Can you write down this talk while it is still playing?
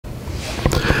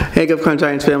Hey GovCon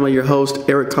Giants family, your host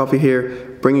Eric Coffie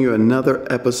here, bringing you another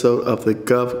episode of the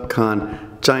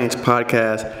GovCon Giants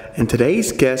podcast. And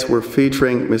today's guest, we're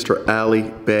featuring Mr.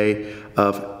 Alli Bey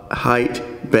of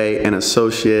Haight Bey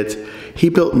Associates. He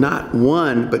built not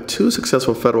one, but two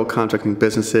successful federal contracting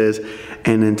businesses.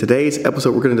 And in today's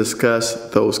episode, we're going to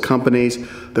discuss those companies.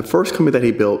 The first company that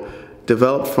he built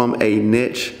developed from a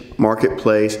niche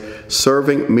marketplace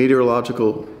serving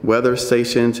meteorological weather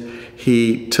stations.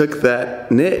 He took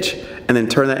that niche and then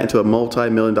turned that into a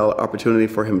multi-million-dollar opportunity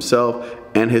for himself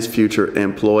and his future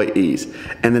employees.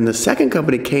 And then the second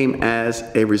company came as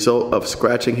a result of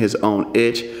scratching his own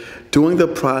itch. During the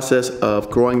process of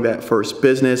growing that first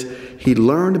business, he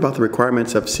learned about the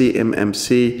requirements of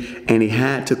CMMC, and he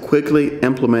had to quickly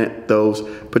implement those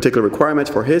particular requirements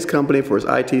for his company, for his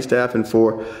IT staff, and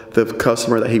for the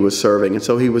customer that he was serving. And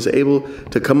so he was able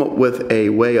to come up with a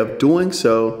way of doing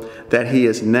so that he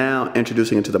is now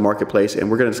introducing into the marketplace. And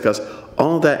we're going to discuss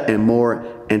all of that and more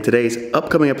in today's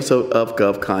upcoming episode of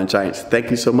GovCon Giants.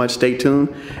 Thank you so much. Stay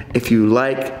tuned. If you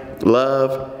like,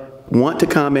 love, want to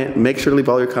comment, make sure to leave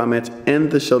all your comments in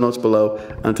the show notes below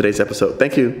on today's episode.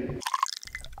 Thank you.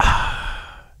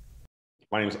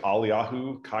 My name is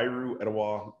Aliahu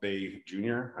Bey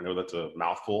Jr. I know that's a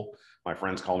mouthful. My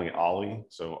friends call me Alli,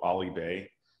 so Alli Bey.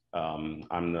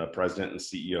 I'm the president and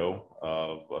CEO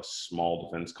of a small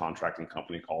defense contracting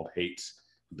company called Haight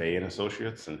Bey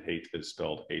Associates, and Haight is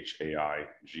spelled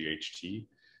H-A-I-G-H-T.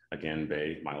 Again,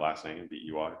 Bey, my last name,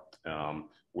 B-E-Y.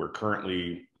 We're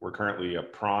currently a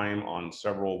prime on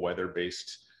several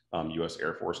weather-based U.S.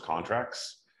 Air Force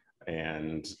contracts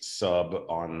and sub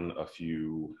on a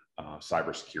few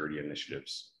cybersecurity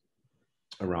initiatives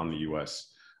around the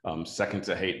U.S. Second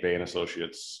to Haight Bey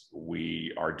Associates,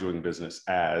 we are doing business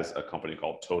as a company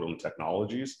called Totem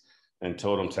Technologies. And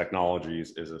Totem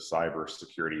Technologies is a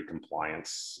cybersecurity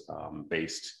compliance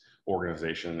based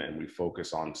organization, and we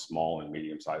focus on small and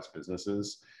medium-sized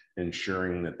businesses,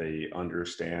 ensuring that they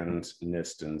understand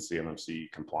NIST and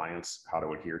CMMC compliance, how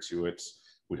to adhere to it.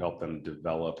 We help them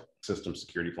develop system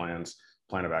security plans,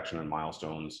 plan of action and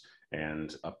milestones,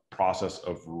 and a process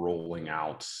of rolling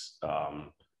out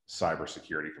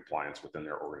cybersecurity compliance within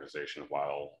their organization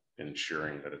while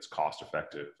ensuring that it's cost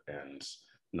effective and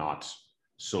not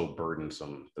so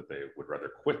burdensome that they would rather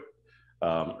quit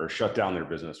or shut down their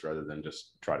business rather than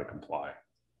just try to comply.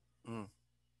 Mm.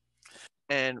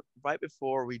 And right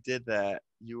before we did that,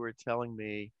 you were telling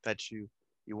me that you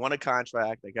won a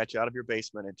contract that got you out of your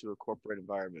basement into a corporate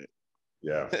environment.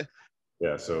 Yeah.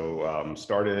 Yeah. So I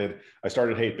started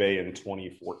Haight Bey in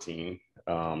 2014,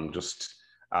 just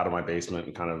out of my basement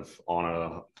and kind of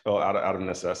out of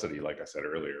necessity. Like I said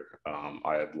earlier,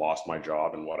 I had lost my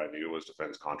job, and what I knew was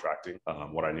defense contracting.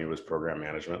 What I knew was program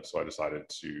management. So I decided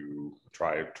to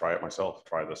try it myself,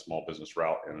 try the small business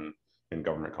route in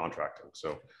government contracting.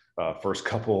 So first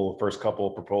couple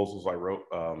proposals I wrote,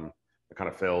 I kind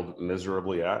of failed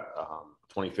miserably at.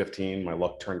 2015, my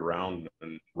luck turned around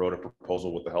and wrote a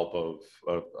proposal with the help of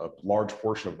a large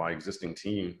portion of my existing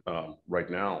team right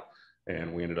now.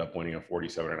 And we ended up winning a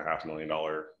 $47.5 million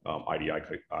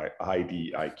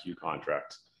IDIQ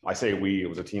contract. I say we, it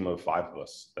was a team of 5 of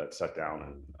us that sat down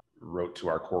and wrote to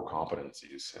our core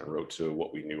competencies and wrote to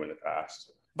what we knew in the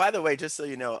past. By the way, just so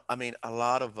you know, I mean, a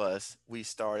lot of us, we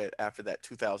started after that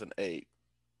 2008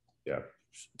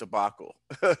 debacle.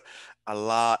 a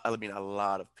lot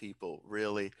of people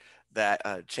really that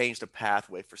changed the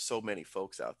pathway for so many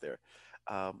folks out there.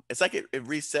 It's like it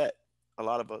reset a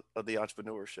lot of the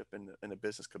entrepreneurship in the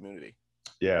business community.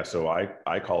 Yeah, so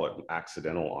I call it an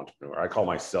accidental entrepreneur. I call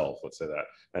myself, let's say that,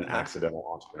 an accidental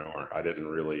entrepreneur. I didn't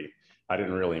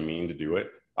really mean to do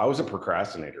it. I was a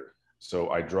procrastinator. So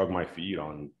I drug my feet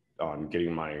on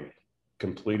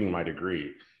completing my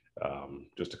degree,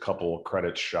 just a couple of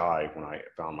credits shy when I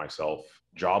found myself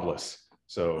jobless.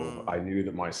 So I knew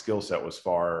that my skill set was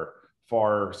far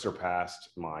surpassed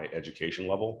my education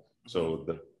level. So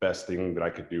the best thing that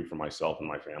I could do for myself and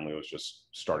my family was just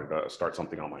start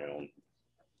something on my own.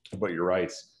 But you're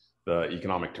right, the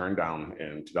economic turndown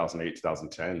in 2008,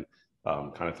 2010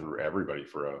 kind of threw everybody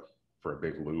for a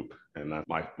big loop, and that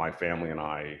my family and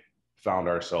I found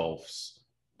ourselves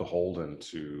beholden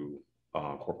to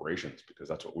corporations because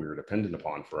that's what we were dependent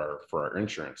upon for our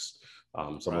insurance.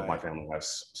 Some of my family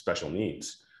has special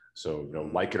needs. So,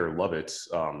 like it or love it,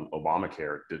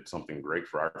 Obamacare did something great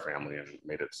for our family and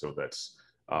made it so that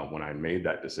when I made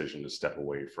that decision to step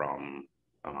away from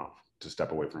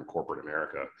corporate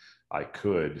America, I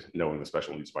could, knowing the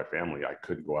special needs of my family, I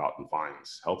could go out and find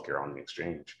healthcare on the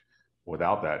exchange.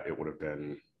 Without that, it would have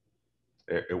been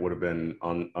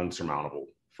unsurmountable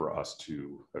for us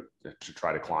to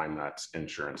try to climb that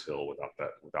insurance hill without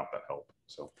that help.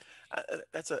 So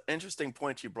that's an interesting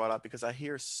point you brought up, because I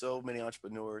hear so many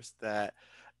entrepreneurs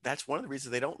that's one of the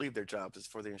reasons they don't leave their jobs is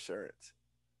for the insurance.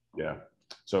 yeah.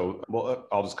 So, well,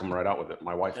 I'll just come right out with it.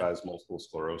 My wife Yeah. has multiple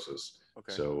sclerosis.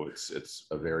 Okay. So it's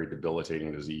a very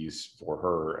debilitating disease for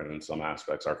her, and in some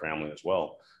aspects, our family as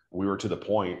well. We were to the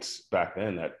point back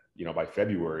then that, by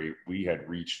February, we had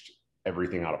reached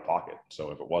everything out of pocket.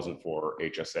 So if it wasn't for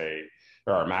HSA,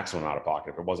 or our maximum out of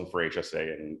pocket, if it wasn't for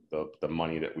HSA and the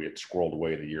money that we had squirreled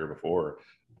away the year before,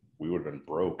 we would have been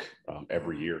broke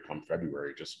every year come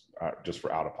February, just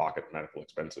for out of pocket medical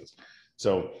expenses.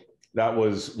 So that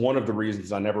was one of the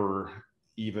reasons I never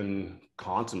even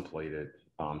contemplated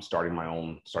starting my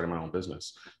own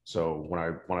business. So when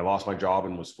I lost my job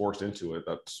and was forced into it,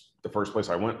 that's the first place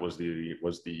I went was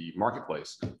the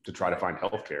marketplace to try to find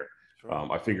healthcare.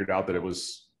 Sure. I figured out that it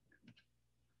was,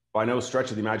 by no stretch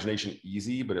of the imagination,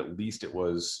 easy, but at least it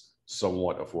was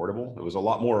somewhat affordable. It was a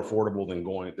lot more affordable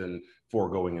than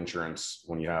foregoing insurance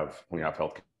when you have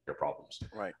healthcare problems.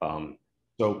 Right.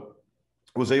 So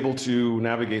I was able to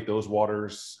navigate those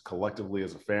waters collectively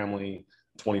as a family.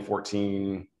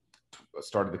 2014,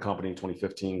 started the company. In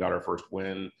 2015, got our first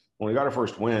win. When we got our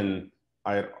first win,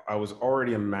 I was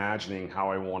already imagining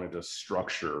how I wanted to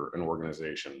structure an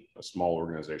organization, a small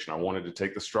organization. I wanted to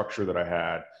take the structure that I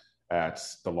had at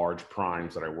the large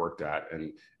primes that I worked at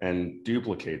and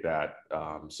duplicate that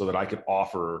so that I could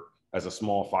offer, as a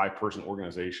small 5-person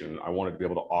organization, I wanted to be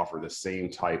able to offer the same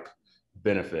type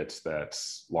benefits that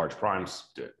large primes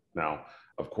did. Now,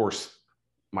 of course,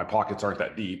 my pockets aren't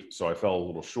that deep, so I fell a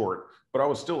little short, but I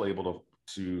was still able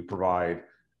to provide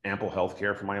ample health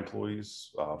care for my employees,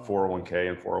 401k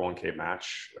and 401k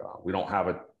match. We don't have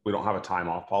a time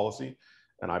off policy.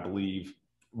 And I believe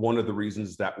one of the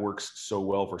reasons that works so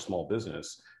well for small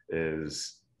business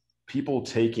is people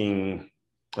taking,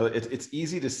 it's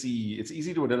easy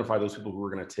to identify those people who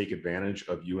are going to take advantage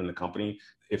of you and the company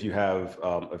if you have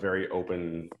a very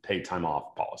open paid time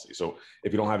off policy. So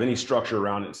if you don't have any structure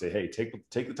around it and say, hey,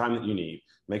 take the time that you need,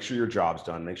 make sure your job's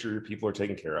done, make sure your people are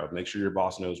taken care of, make sure your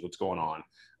boss knows what's going on,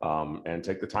 and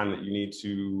take the time that you need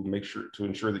to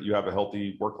ensure that you have a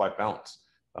healthy work-life balance.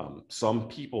 Some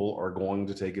people are going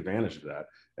to take advantage of that,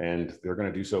 and they're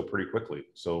going to do so pretty quickly.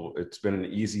 So it's been an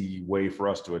easy way for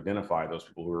us to identify those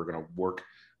people who are going to work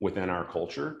within our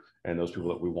culture and those people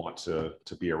that we want to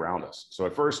be around us. So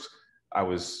at first, I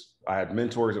had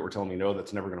mentors that were telling me, no,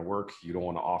 that's never going to work. You don't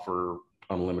want to offer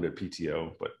unlimited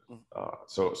PTO, but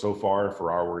so far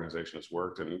for our organization, it's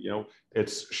worked, and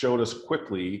it's showed us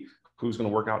quickly who's going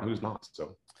to work out and who's not.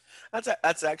 So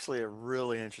that's actually a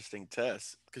really interesting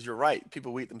test, because you're right.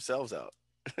 People weed themselves out.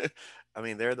 I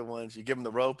mean, they're the ones, you give them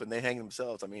the rope and they hang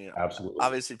themselves. I mean, absolutely.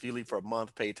 Obviously, if you leave for a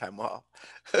month, paid time off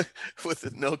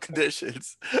with no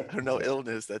conditions or no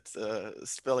illness, that's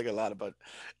spelling a lot about,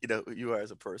 who you are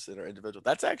as a person or individual.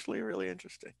 That's actually really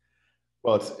interesting.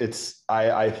 Well,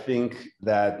 I think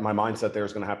that my mindset there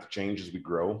is going to have to change as we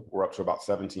grow. We're up to about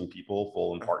 17 people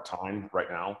full and part-time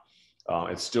right now.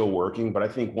 It's still working, but I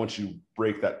think once you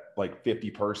break that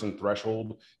 50-person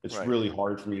threshold, it's Right. really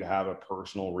hard for me to have a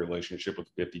personal relationship with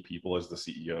 50 people as the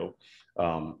CEO.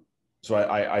 So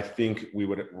I think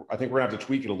we're gonna have to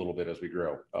tweak it a little bit as we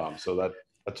grow. So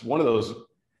that's one of those.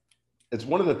 It's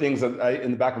one of the things that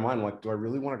in the back of my mind, I'm like, do I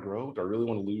really want to grow? Do I really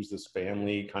want to lose this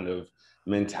family kind of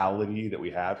mentality that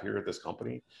we have here at this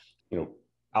company?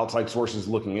 Outside sources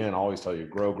looking in always tell you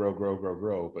grow, grow, grow, grow,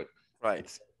 grow. But right,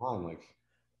 I'm like,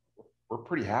 we're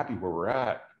pretty happy where we're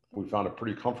at. We found a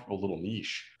pretty comfortable little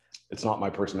niche. It's not my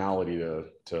personality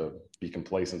to be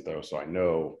complacent though. So I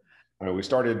mean, we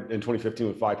started in 2015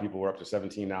 with 5 people. We're up to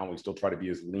 17 now, and we still try to be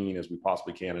as lean as we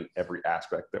possibly can in every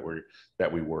aspect that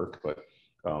we work. But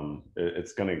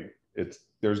there's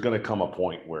gonna come a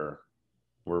point where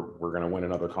we're gonna win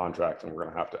another contract and we're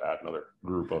gonna have to add another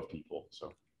group of people.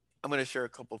 So I'm going to share a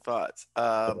couple thoughts.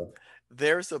 okay.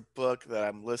 There's a book that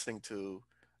I'm listening to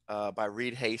by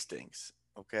Reed Hastings.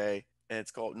 Okay, and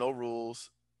it's called No Rules,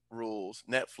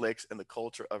 Netflix and the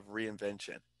Culture of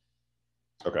Reinvention.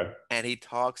 Okay. And he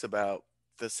talks about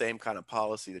the same kind of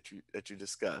policy that you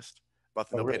discussed about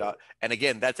the no paid off. And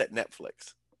again, that's at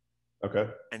Netflix. Okay.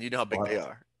 And you know how big they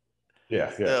are.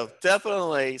 Yeah. So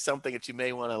definitely something that you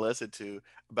may want to listen to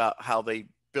about how they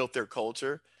built their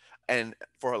culture and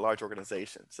for a large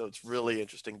organization. So it's really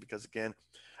interesting because, again,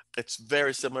 it's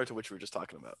very similar to what you were just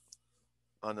talking about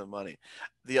on the money.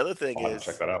 The other thing is,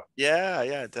 check that out.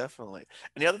 Yeah, definitely.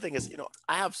 And the other thing is,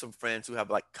 I have some friends who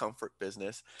have comfort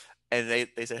business, and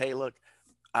they say, hey, look,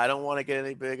 I don't want to get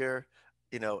any bigger,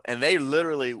 and they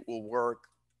literally will work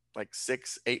like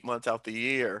 6, 8 months out the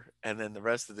year, and then the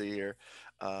rest of the year,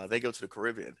 they go to the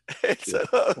Caribbean. Yeah.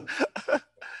 So,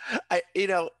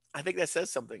 I think that says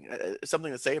something,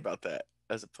 something to say about that,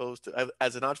 as opposed to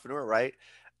as an entrepreneur, right?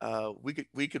 We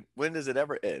could. When does it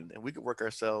ever end? And we could work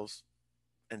ourselves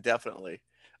indefinitely.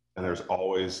 And Uh,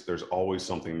 there's always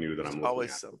something new that there's I'm looking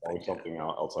always at. There's something. always Yeah. something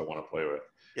else I want to play with.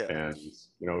 Yeah.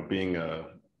 And being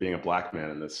a black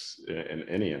man in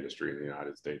any industry in the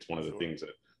United States, one of the Sure. things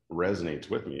that resonates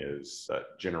with me is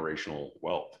that generational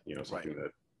wealth.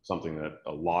 Right. Something that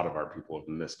a lot of our people have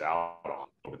missed out on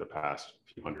over the past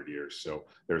few hundred years. So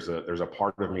there's a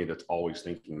part of me that's always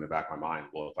thinking in the back of my mind,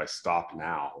 well, if I stop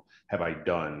now, have I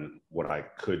done what I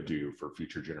could do for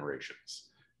future generations?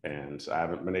 And I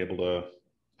haven't been able to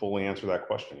fully answer that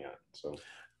question yet. So,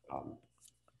 um,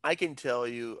 I can tell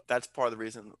you that's part of the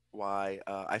reason why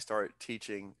I started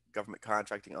teaching government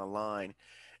contracting online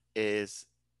is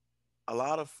a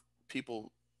lot of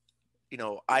people,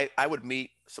 I would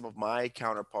meet some of my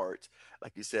counterparts,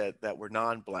 like you said, that were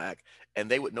non-black, and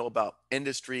they would know about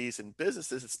industries and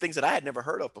businesses. It's things that I had never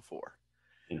heard of before,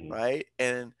 mhm. right?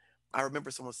 And I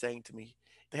remember someone saying to me,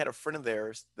 they had a friend of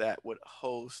theirs that would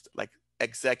host like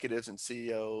executives and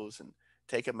CEOs and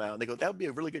take them out. And they go, that would be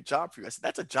a really good job for you. I said,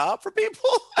 that's a job for people?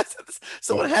 I said,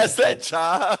 someone has that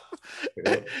job.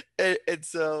 Yeah. And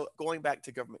so going back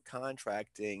to government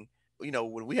contracting,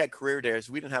 when we had career days,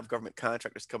 we didn't have government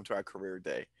contractors come to our career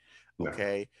day. No.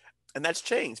 Okay. And that's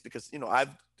changed because, I've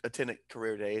attended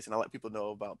career days and I let people know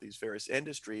about these various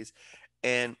industries.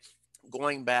 And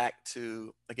going back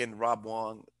to, again, Rob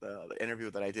Wong, the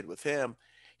interview that I did with him,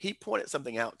 he pointed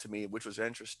something out to me, which was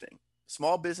interesting.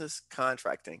 Small business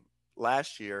contracting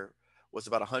last year was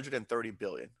about 130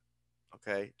 billion.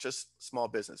 Okay. Just small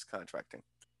business contracting.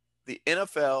 The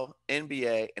NFL,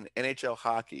 NBA, and NHL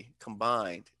hockey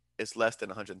combined is less than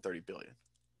 130 billion.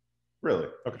 Really?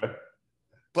 Okay.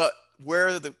 But where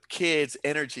are the kids'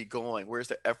 energy going? Where's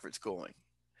the efforts going?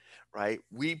 Right?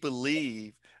 We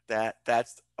believe that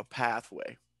that's a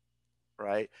pathway,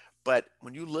 right? But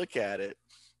when you look at it,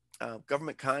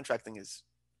 government contracting is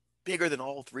bigger than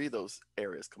all three of those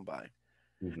areas combined.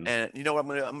 Hmm. And you know what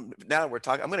now that we're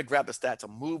talking, I'm gonna grab the stats on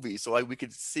movies so we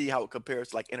could see how it compares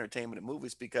to like entertainment and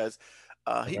movies because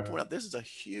he Okay. pointed out this is a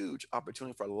huge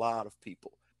opportunity for a lot of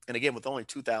people. And again, with only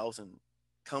 2,000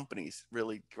 companies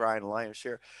really grinding a lion's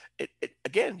share, it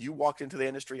again, you walked into the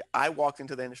industry, I walked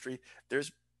into the industry.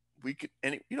 There's we could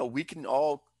and we can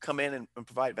all come in and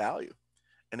provide value,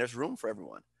 and there's room for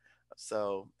everyone.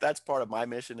 So that's part of my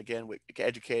mission again with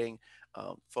educating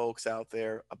folks out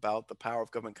there about the power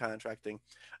of government contracting.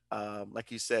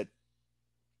 Like you said,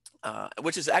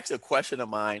 which is actually a question of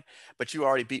mine, but you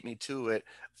already beat me to it.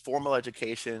 Formal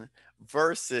education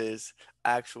versus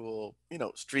actual,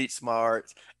 street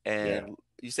smarts. Yeah. And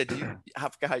you said I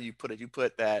forgot how you put it. You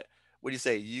put that. What do you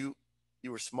say? You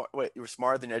were smart. Wait, you were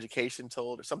smarter than your education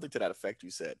told, or something to that effect.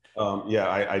 You said. Yeah,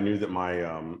 I knew that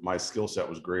my skill set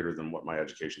was greater than what my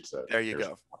education said. There you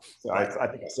go. So Right. I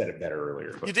think I said it better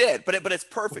earlier, You but did, but it's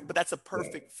perfect. But that's a yeah,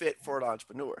 perfect fit for an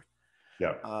entrepreneur.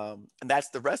 yeah, And that's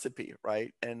the recipe,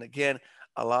 right? And again,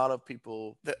 a lot of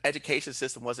people, the education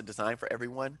system wasn't designed for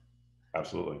everyone.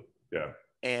 absolutely, yeah,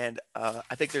 And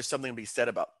I think there's something to be said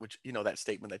about which, that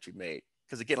statement that you made.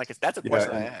 Because again, that's a yeah.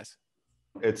 question I And asked.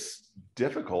 it's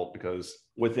difficult because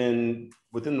within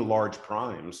the large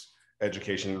primes,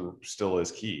 education still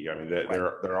is key. I mean, Right.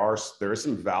 there is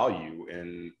some value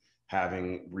in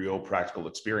having real practical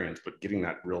experience, but getting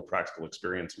that real practical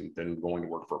experience and then going to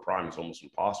work for a prime is almost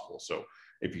impossible. So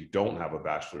if you don't have a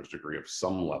bachelor's degree of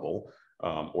some level,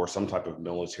 or some type of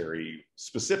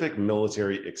specific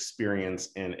military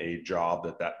experience in a job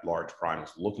that large prime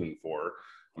is looking for,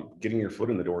 getting your foot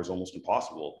in the door is almost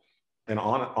impossible. And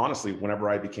honestly, whenever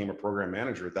I became a program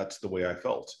manager, that's the way I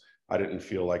felt. I didn't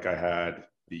feel like I had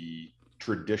the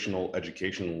traditional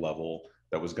educational level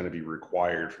that was going to be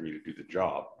required for me to do the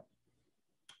job.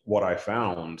 What I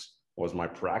found was my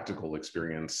practical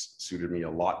experience suited me a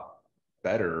lot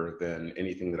better than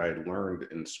anything that I had learned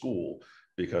in school,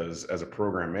 because as a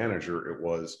program manager, it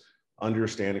was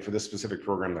understanding for this specific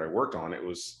program that I worked on, it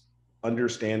was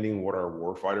understanding what our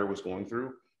warfighter was going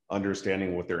through,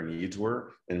 understanding what their needs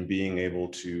were, and being able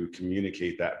to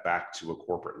communicate that back to a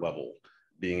corporate level,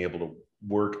 being able to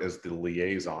work as the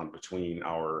liaison between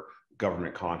our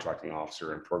government contracting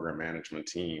officer and program management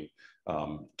team,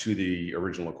 to the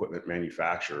original equipment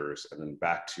manufacturers, and then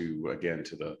back to, again,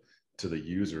 to the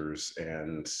users,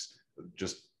 and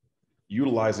just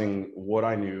utilizing what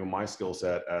I knew, my skill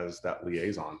set, as that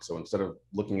liaison. So instead of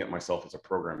looking at myself as a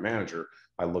program manager,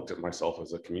 I looked at myself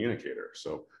as a communicator.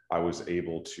 So I was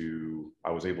able to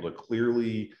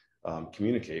clearly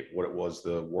communicate what it was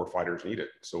the warfighters needed.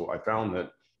 So I found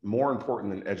that more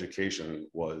important than education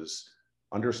was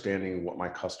understanding what my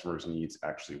customers' needs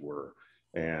actually were.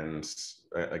 And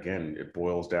again, it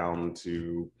boils down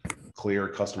to clear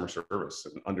customer service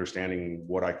and understanding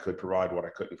what I could provide, what I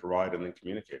couldn't provide, and then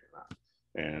communicating that.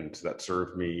 And that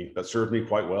served me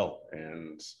quite well.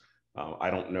 And I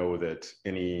don't know that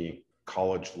any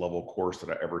college level course that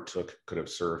I ever took could have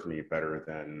served me better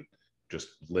than just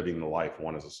living the life,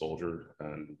 one as a soldier,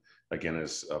 and again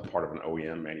as a part of an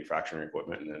OEM manufacturing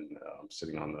equipment, and then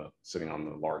sitting on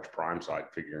the large prime side,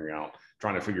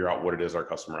 trying to figure out what it is our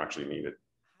customer actually needed.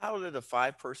 How did a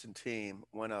 5-person team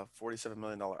win a $47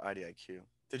 million IDIQ?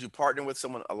 Did you partner with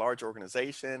a large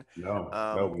organization?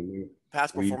 No, we knew.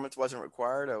 Past performance wasn't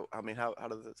required. I mean, how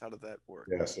did that work?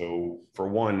 Yeah, so for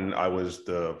one, I was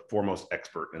the foremost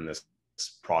expert in this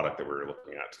product that we were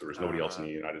looking at. So there was nobody else in the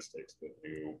United States that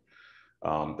knew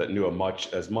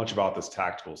as much about this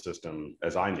tactical system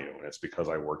as I knew. And it's because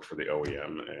I worked for the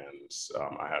OEM, and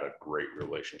I had a great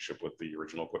relationship with the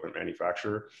original equipment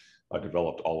manufacturer. I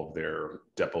developed all of their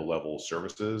depot level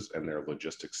services and their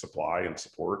logistics supply and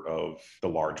support of the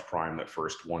large prime that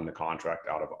first won the contract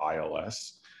out of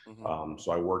ILS.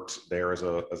 So I worked there as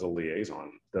a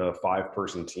liaison. The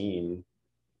 5-person team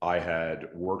I had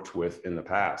worked with in the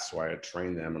past, so I had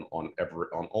trained them on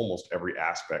almost every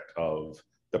aspect of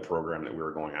the program that we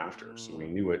were going after. So we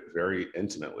knew it very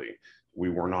intimately. We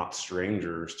were not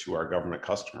strangers to our government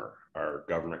customer. Our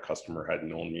government customer had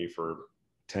known me for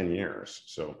 10 years.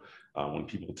 So when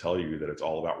people tell you that it's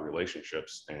all about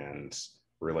relationships and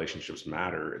relationships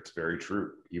matter, it's very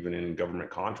true. Even in government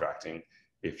contracting,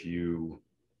 if your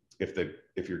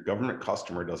government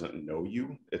customer doesn't know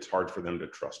you, it's hard for them to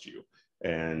trust you.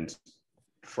 And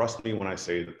trust me when I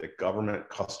say that the government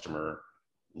customer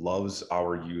loves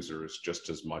our users just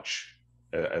as much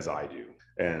as I do.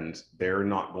 And they're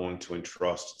not going to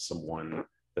entrust someone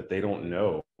that they don't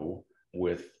know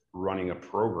with running a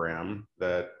program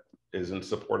that is in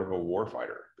support of a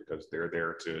warfighter, because they're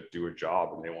there to do a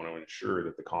job, and they want to ensure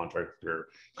that the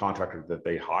contractor that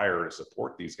they hire to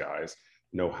support these guys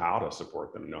know how to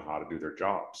support them, know how to do their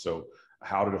job. So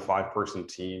how did a 5-person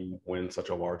team win such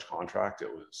a large contract?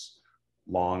 It was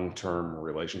long-term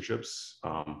relationships,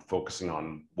 focusing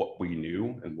on what we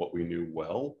knew and what we knew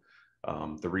well.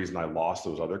 The reason I lost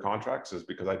those other contracts is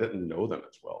because I didn't know them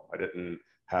as well. I didn't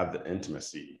have the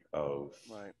intimacy of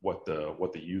what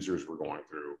the users were going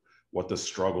through, what the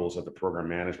struggles at the program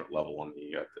management level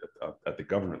at the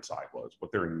government side was,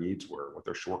 what their needs were, what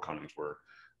their shortcomings were.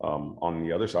 On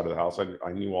the other side of the house,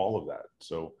 I knew all of that.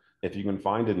 So if you can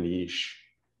find a niche,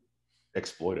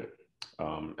 exploit it.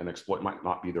 And exploit might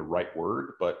not be the right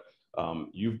word, but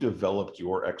you've developed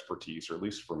your expertise, or at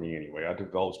least for me anyway, I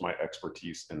developed my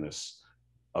expertise in this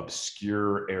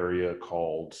obscure area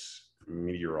called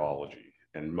meteorology.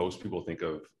 And most people think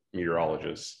of meteorology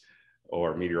as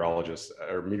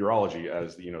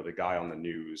the guy on the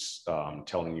news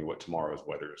telling you what tomorrow's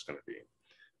weather is going to be.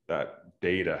 That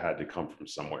data had to come from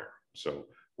somewhere. So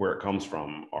where it comes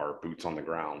from are boots on the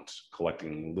ground,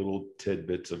 collecting little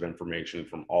tidbits of information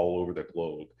from all over the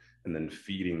globe, and then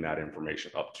feeding that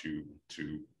information up to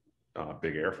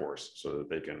big Air Force so that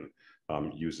they can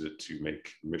use it to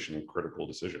make mission critical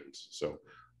decisions. So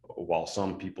while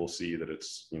some people see that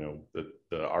it's,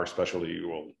 our specialty,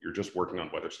 well, you're just working on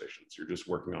weather stations, you're just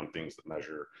working on things that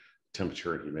measure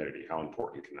temperature and humidity. How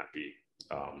important can that be?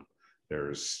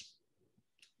 There's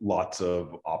lots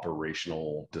of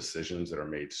operational decisions that are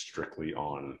made strictly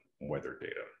on weather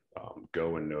data,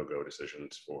 go and no-go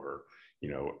decisions for,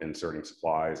 inserting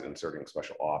supplies, inserting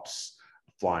special ops,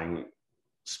 flying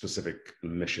specific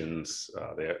missions.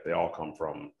 They all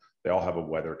have a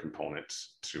weather component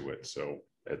to it. So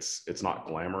it's not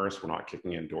glamorous. We're not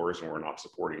kicking in doors, and we're not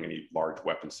supporting any large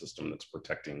weapon system that's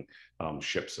protecting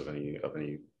ships of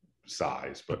any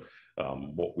size. But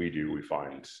what we do, we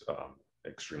find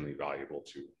extremely valuable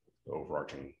to the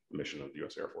overarching mission of the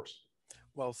U.S. Air Force.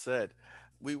 Well said.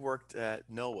 We worked at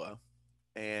NOAA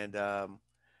and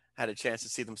had a chance to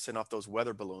see them send off those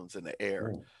weather balloons in the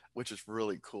air, which is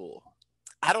really cool.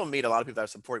 I don't meet a lot of people that are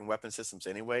supporting weapon systems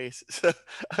anyways.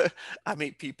 I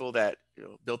meet people that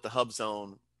built the hub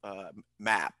zone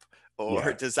map,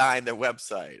 or design their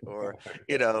website, or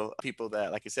people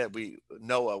that, like I said,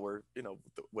 NOAA were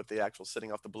with the actual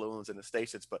sending off the balloons and the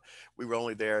stations, but we were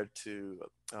only there to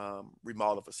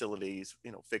remodel facilities,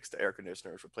 fix the air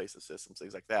conditioners, replace the systems,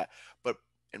 things like that. But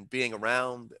and being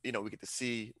around, we get to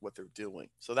see what they're doing.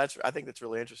 So I think that's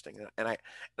really interesting, and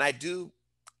I do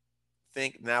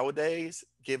think nowadays,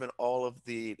 given all of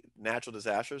the natural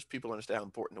disasters, people understand how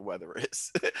important the weather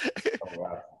is. Oh,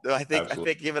 wow. So I Absolutely.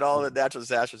 think given all the natural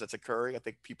disasters that's occurring, I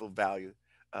think people value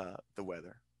the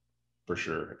weather. For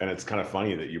sure. And it's kind of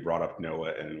funny that you brought up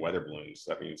NOAA and weather balloons.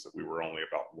 That means that we were only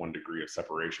about 1 degree of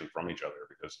separation from each other,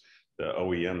 because the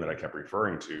OEM that I kept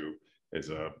referring to is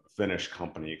a Finnish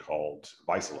company called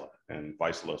Vaisala, and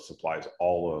Vaisala supplies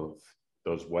all of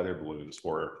those weather balloons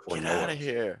for Get out NOAA. of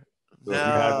here. So if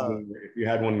you had No. if you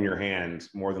had one in your hand,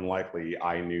 more than likely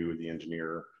I knew the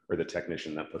engineer or the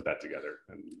technician that put that together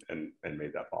and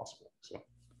made that possible. So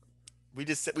We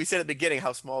said at the beginning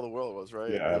how small the world was,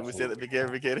 right? yeah, We said at the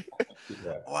beginning.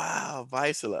 yeah, Wow,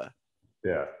 Vaisala.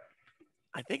 yeah.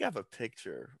 I think I have a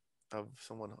picture of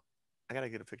someone. I gotta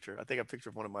get a picture. I think I have a picture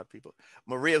of one of my people,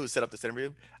 Maria, who set up this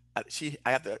interview. I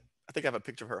have to. I think I have a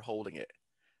picture of her holding it.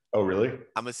 Oh, really?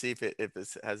 I'm gonna see if it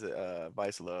has a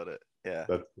Vaisala on it. Yeah.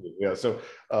 That's yeah. So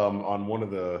on one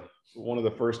of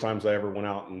the first times I ever went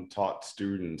out and taught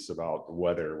students about the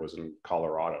weather was in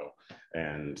Colorado,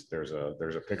 and there's a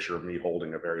picture of me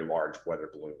holding a very large weather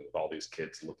balloon with all these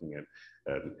kids looking at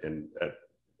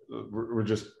we're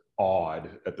just awed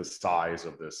at the size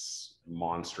of this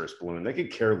monstrous balloon. They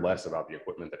could care less about the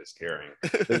equipment that it's carrying.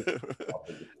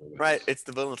 Right. It's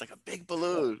the balloon. It's like a big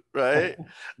balloon, right?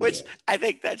 Which Yeah. I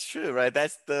think that's true, right?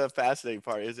 That's the fascinating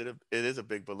part. It is a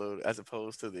big balloon as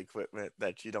opposed to the equipment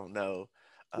that you don't know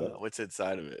Yep. what's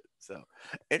inside of it. So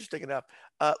interesting enough.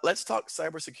 Let's talk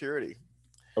cybersecurity.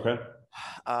 Okay.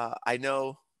 I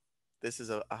know this is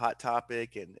a hot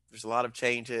topic and there's a lot of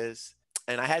changes.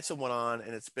 And I had someone on,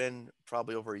 and it's been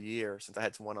probably over a year since I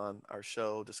had someone on our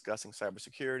show discussing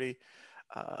cybersecurity.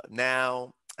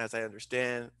 Now, as I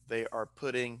understand, they are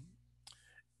putting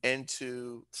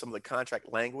into some of the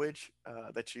contract language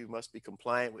that you must be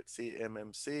compliant with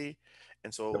CMMC.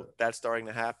 And so Yep. that's starting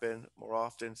to happen more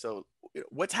often. So,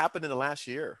 what's happened in the last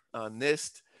year on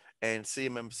NIST and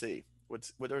CMMC?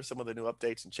 What are some of the new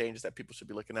updates and changes that people should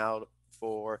be looking out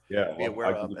for, Yeah. be Well, I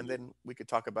aware can of? give And you, then we could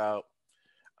talk about,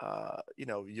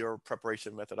 your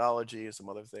preparation methodology and some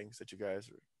other things that you guys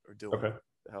are doing okay.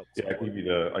 to help Yeah, support.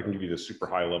 I can give you the super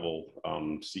high level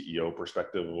CEO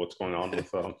perspective of what's going on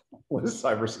with with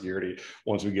cybersecurity.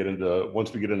 Once we get into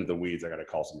the weeds, I got to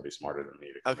call somebody smarter than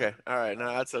me to come Okay. All right. No,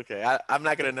 that's okay. I'm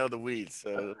not going to know the weeds.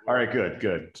 in. So All right,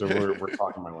 good. So we're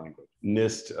talking my language.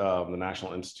 NIST, the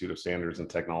National Institute of Standards and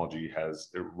Technology, has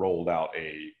rolled out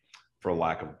for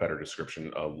lack of a better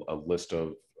description, a list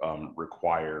of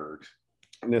required.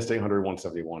 NIST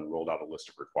 800-171 rolled out a list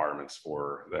of requirements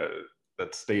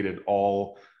that stated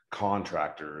all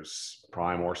contractors,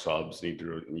 prime or subs, need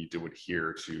to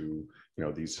adhere to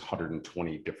these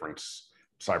 120 different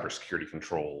cybersecurity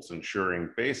controls,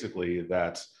 ensuring basically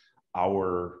that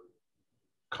our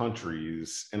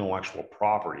country's intellectual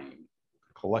property,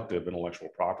 collective intellectual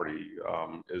property,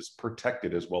 is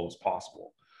protected as well as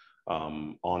possible.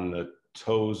 On the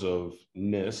toes of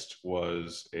NIST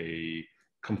was a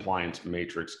compliance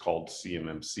matrix called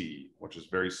CMMC, which is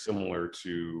very similar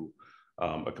to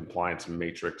a compliance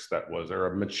matrix or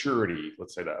a maturity,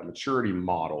 let's say that, a maturity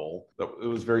model that it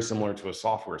was very similar to a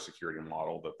software security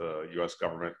model that the US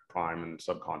government, prime, and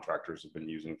subcontractors have been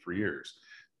using for years.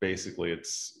 Basically,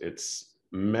 it's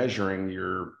measuring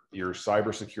your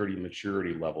cybersecurity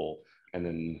maturity level and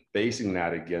then basing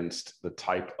that against the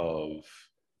type of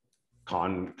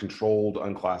controlled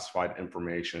unclassified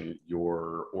information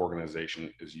your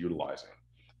organization is utilizing.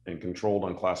 And controlled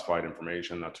unclassified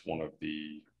information, that's one of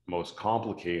the most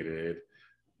complicated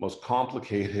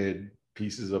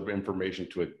pieces of information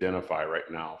to identify right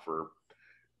now for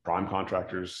prime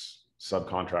contractors,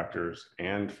 subcontractors,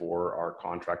 and for our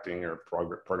contracting or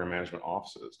program management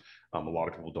offices. A lot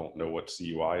of people don't know what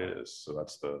CUI is, so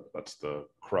that's the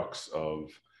crux of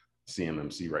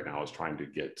CMMC right now, is trying to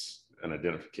get an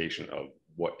identification of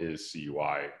what is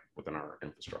CUI within our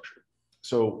infrastructure.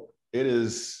 So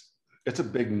it's a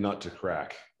big nut to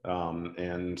crack,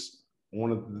 and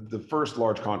one of the first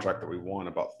large contract that we won,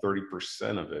 about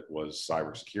 30% of it was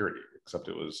cybersecurity, except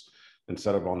it was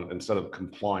instead of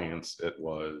compliance, it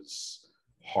was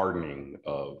hardening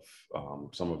of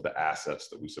some of the assets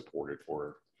that we supported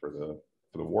for the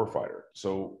warfighter.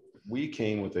 So we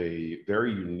came with a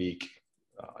very unique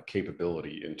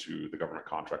capability into the government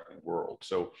contracting world.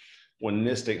 So when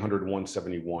NIST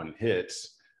 800-171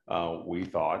 hits, we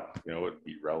thought it'd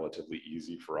be relatively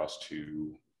easy for us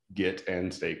to get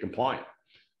and stay compliant.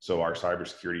 So our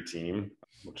cybersecurity team,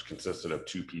 which consisted of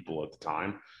 2 people at the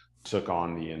time, took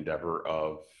on the endeavor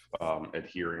of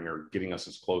adhering or getting us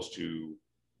as close to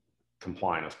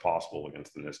compliant as possible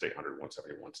against the NIST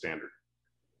 800-171 standard.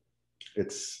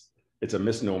 It's it's a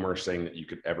misnomer saying that you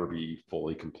could ever be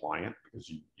fully compliant, because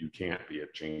you can't be.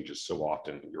 It changes so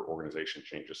often. Your organization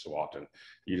changes so often.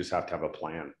 You just have to have a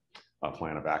plan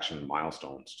of action and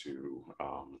milestones to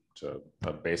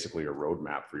basically a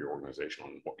roadmap for your organization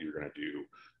on what you're going to do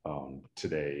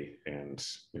today and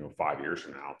 5 years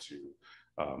from now to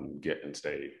get and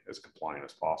stay as compliant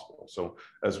as possible. So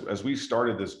as we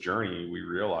started this journey, we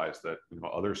realized that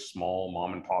other small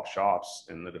mom and pop shops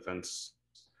in the defense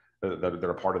that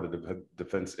are part of the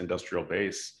defense industrial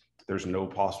base, there's no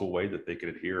possible way that they could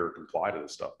adhere or comply to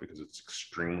this stuff, because it's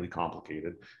extremely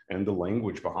complicated and the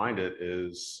language behind it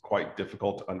is quite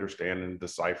difficult to understand and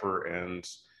decipher and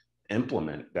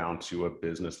implement down to a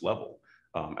business level.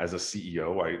 As a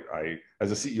CEO,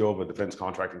 as a CEO of a defense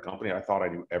contracting company, I thought I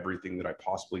knew everything that I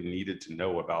possibly needed to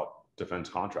know about defense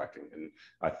contracting. And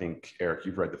I think, Eric,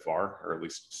 you've read the FAR, or at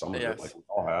least some of it, like we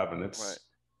all have, and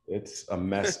it's a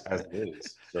mess as it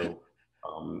is. So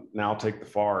now take the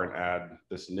FAR and add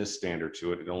this NIST standard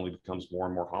to it, it only becomes more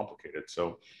and more complicated.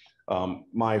 So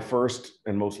my first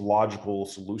and most logical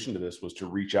solution to this was to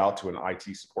reach out to an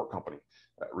IT support company,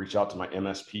 reach out to my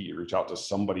MSP, reach out to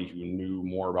somebody who knew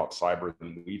more about cyber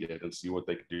than we did, and see what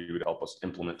they could do to help us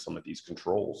implement some of these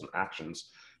controls and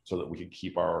actions so that we could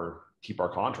keep our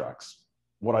contracts.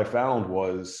 What I found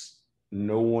was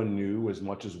no one knew as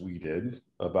much as we did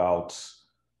about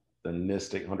the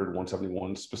NIST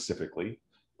 800-171 specifically.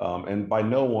 And by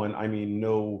no one, I mean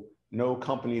no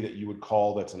company that you would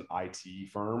call that's an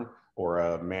IT firm or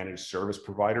a managed service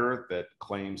provider that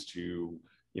claims to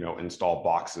install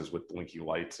boxes with blinky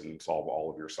lights and solve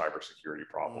all of your cybersecurity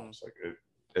problems. Like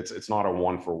it's not a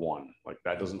one for one. Like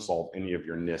that doesn't solve any of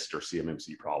your NIST or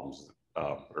CMMC problems,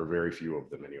 or very few of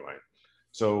them anyway.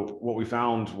 So what we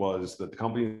found was that the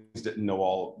companies didn't know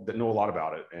a lot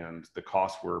about it, and the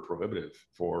costs were prohibitive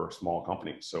for small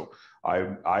companies. So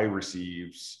I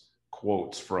received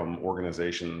quotes from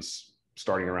organizations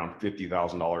starting around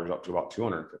 $50,000 up to about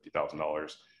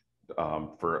 $250,000.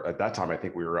 For at that time, I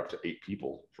think we were up to 8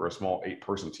 people for a small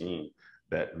 8-person team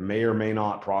that may or may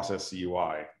not process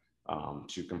CUI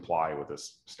to comply with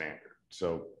this standard.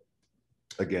 So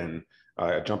again,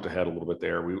 I jumped ahead a little bit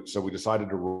there. So we decided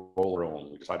to roll our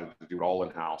own. We decided to do it all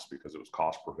in-house because it was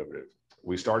cost prohibitive.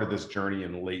 We started this journey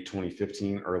in late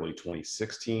 2015, early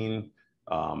 2016,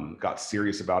 got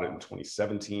serious about it in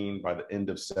 2017. By the end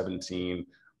of 17,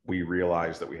 we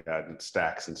realized that we had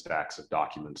stacks and stacks of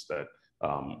documents that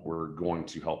were going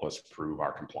to help us prove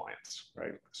our compliance,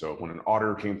 right? So when an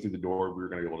auditor came through the door, we were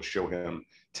going to be able to show him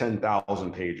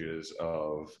 10,000 pages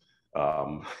of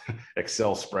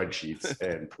Excel spreadsheets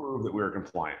and prove that we were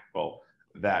compliant. Well,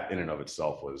 that in and of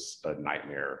itself was a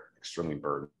nightmare, extremely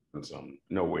burdensome.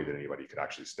 No way that anybody could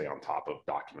actually stay on top of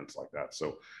documents like that.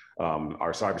 So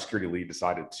our cybersecurity lead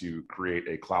decided to create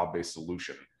a cloud-based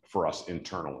solution for us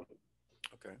internally.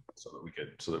 Okay. So that we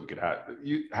could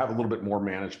have a little bit more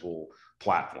manageable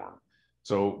platform.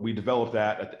 So we developed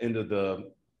that at the end of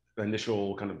the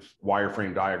initial kind of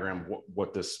wireframe diagram,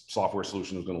 what this software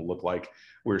solution was going to look like.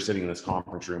 We were sitting in this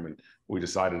conference room, and we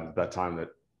decided at that time that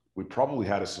we probably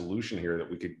had a solution here that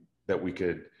we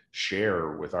could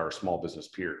share with our small business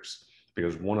peers.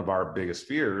 Because one of my biggest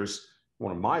fears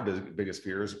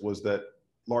was that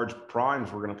large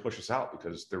primes were going to push us out,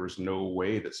 because there was no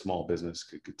way that small business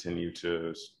could continue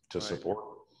to support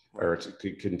or to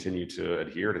continue to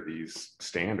adhere to these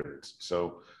standards.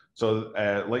 So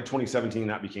late 2017,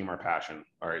 that became our passion.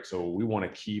 All right, so we want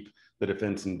to keep the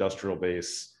defense industrial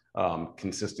base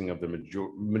consisting of the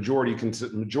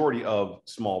majority of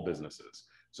small businesses.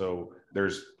 So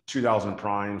there's 2,000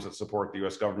 primes that support the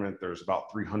U.S. government. There's about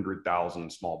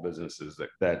 300,000 small businesses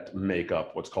that make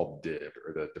up what's called DIB,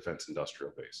 or the defense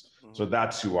industrial base. Mm-hmm. So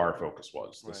that's who our focus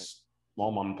was. This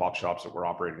small mom and pop shops that were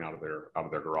operating out of their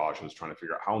garages, trying to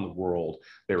figure out how in the world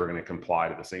they were going to comply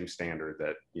to the same standard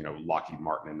that Lockheed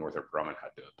Martin and Northrop Grumman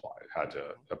had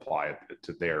to apply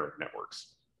to their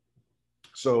networks.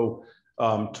 So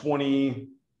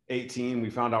 2018, we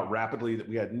found out rapidly that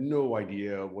we had no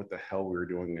idea what the hell we were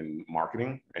doing in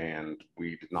marketing, and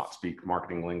we did not speak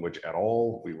marketing language at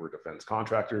all. We were defense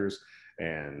contractors,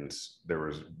 and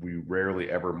we rarely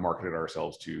ever marketed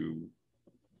ourselves to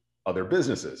other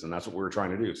businesses, and that's what we were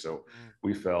trying to do. So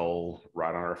we fell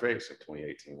right on our face in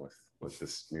 2018 with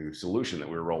this new solution that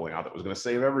we were rolling out that was going to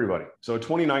save everybody. So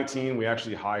 2019, we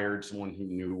actually hired someone who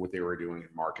knew what they were doing in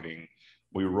marketing.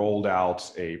 We rolled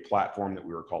out a platform that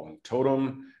we were calling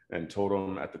Totem, and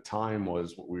Totem at the time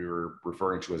was what we were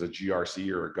referring to as a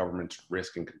GRC, or a government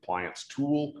risk and compliance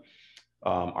tool.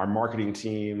 Our marketing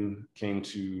team came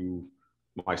to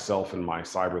myself and my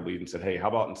cyber lead and said, hey, how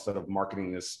about instead of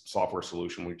marketing this software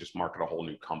solution, we just market a whole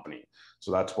new company.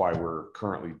 So that's why we're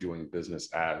currently doing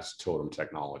business as Totem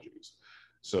Technologies.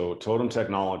 So Totem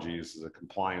Technologies is a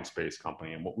compliance-based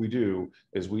company. And what we do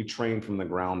is we train from the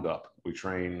ground up. We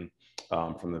train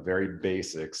from the very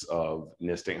basics of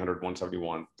NIST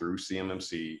 800-171 through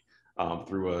CMMC,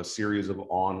 through a series of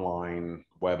online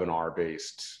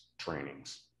webinar-based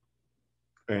trainings.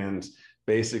 And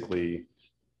basically,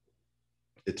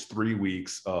 it's 3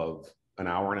 weeks of an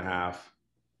hour and a half,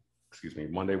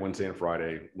 Monday, Wednesday, and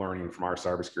Friday, learning from our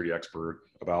cybersecurity expert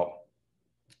about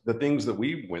the things that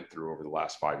we went through over the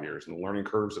last 5 years and the learning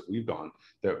curves that we've gone,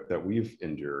 that we've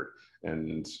endured,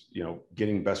 and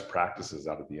getting best practices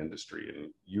out of the industry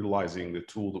and utilizing the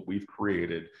tool that we've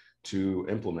created to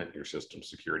implement your system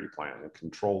security plan and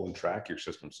control and track your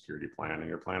system security plan and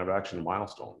your plan of action and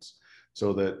milestones,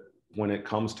 so that when it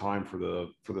comes time for the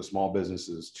small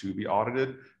businesses to be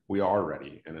audited, we are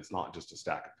ready. And it's not just a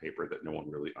stack of paper that no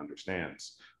one really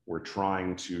understands. We're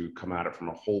trying to come at it from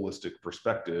a holistic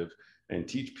perspective and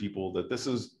teach people that this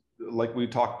is, like we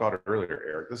talked about earlier,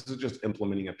 Eric, this is just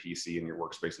implementing a PC in your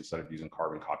workspace instead of using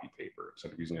carbon copy paper,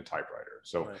 instead of using a typewriter.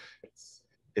 So right.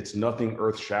 It's nothing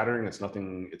earth shattering. It's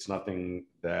nothing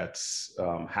that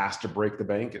has to break the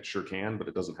bank. It sure can, but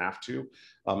it doesn't have to.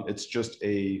 It's just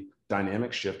a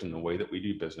dynamic shift in the way that we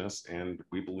do business. And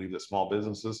we believe that small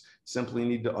businesses simply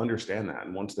need to understand that.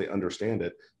 And once they understand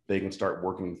it, they can start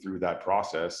working through that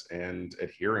process and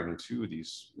adhering to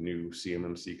these new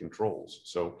CMMC controls.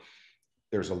 So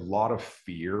there's a lot of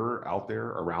fear out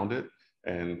there around it.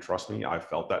 And trust me, I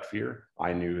felt that fear.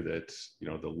 I knew that,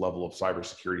 the level of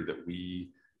cybersecurity that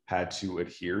we had to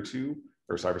adhere to,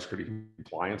 or cybersecurity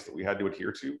compliance that we had to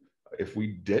adhere to, if we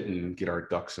didn't get our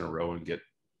ducks in a row and get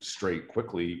straight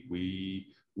quickly, we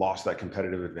lost that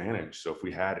competitive advantage. So if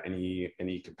we had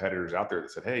any competitors out there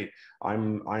that said, hey,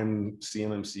 I'm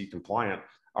CMMC compliant,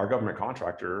 our government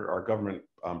contractor, our government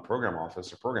program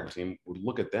office or program team would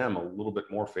look at them a little bit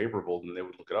more favorable than they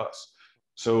would look at us.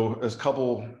 So it's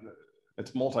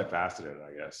multifaceted,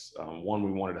 I guess. One,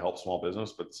 we wanted to help small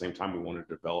business, but at the same time, we wanted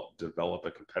to develop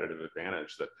a competitive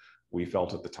advantage that we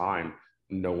felt at the time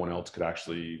no one else could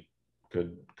actually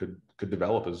could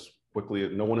develop as quickly.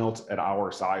 No one else at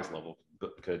our size level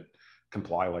could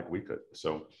comply like we could.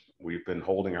 So we've been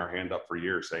holding our hand up for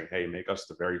years saying, hey, make us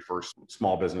the very first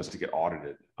small business to get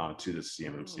audited to the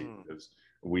CMMC, because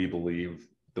we believe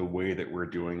the way that we're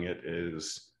doing it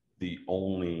is the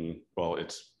only, well,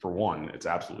 it's, for one, it's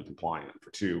absolutely compliant.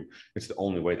 For two, it's the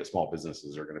only way that small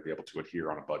businesses are going to be able to adhere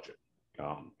on a budget.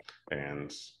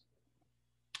 And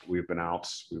we've been out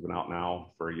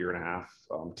now for a year and a half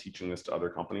teaching this to other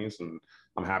companies. And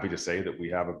I'm happy to say that we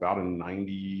have about a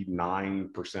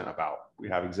 99%, we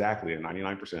have exactly a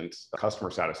 99% customer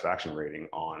satisfaction rating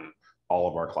on all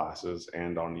of our classes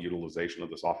and on the utilization of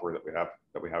the software that we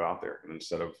have out there. And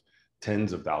instead of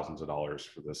tens of thousands of dollars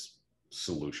for this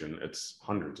solution, it's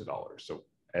hundreds of dollars. So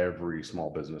every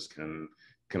small business can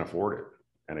afford it.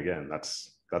 And again,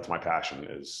 that's my passion,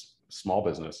 is small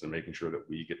business and making sure that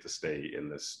we get to stay in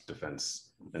this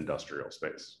defense industrial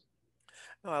space.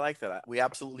 No, I like that. We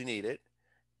absolutely need it.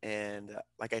 And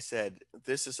like I said,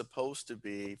 this is supposed to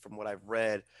be, from what I've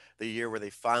read, the year where they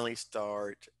finally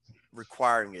start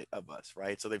requiring it of us,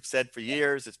 right? So they've said for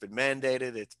years, it's been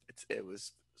mandated. It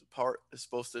was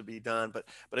supposed to be done, but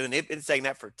I mean, they've been saying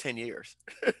that for 10 years.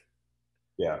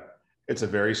 Yeah, it's a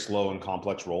very slow and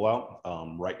complex rollout.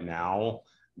 Right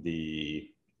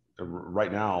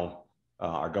now,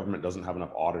 our government doesn't have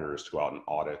enough auditors to go out and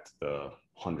audit the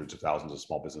hundreds of thousands of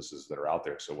small businesses that are out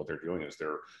there. So what they're doing is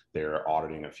they're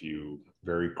auditing a few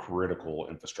very critical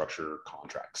infrastructure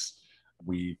contracts.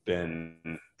 We've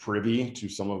been privy to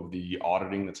some of the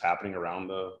auditing that's happening around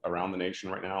the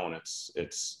nation right now, and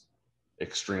it's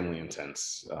extremely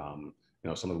intense. Some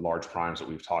of the large primes that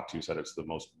we've talked to said it's the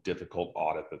most difficult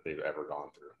audit that they've ever gone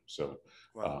through. So,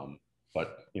 wow.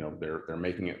 But they're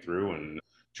making it through and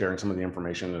sharing some of the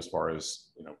information as far as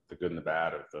the good and the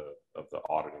bad of the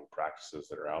auditing practices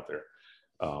that are out there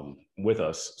with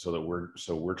us, so that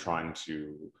we're trying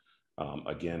to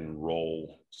again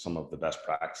roll some of the best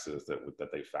practices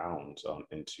that they found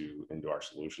into our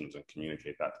solutions and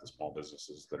communicate that to the small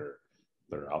businesses that are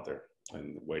out there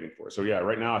and waiting for it. So yeah,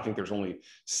 right now I think there's only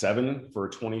 7 for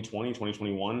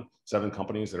 2021, 7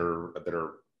 companies that are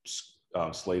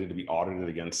slated to be audited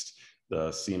against the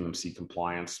CMMC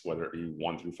compliance, whether it be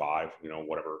 1 through 5,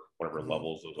 whatever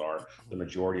levels those are. The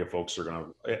majority of folks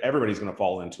everybody's going to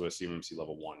fall into a CMMC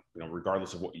level 1,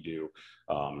 regardless of what you do.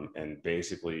 And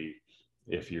basically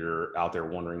If you're out there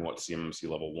wondering what CMMC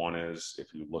level 1 is,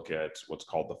 if you look at what's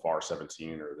called the FAR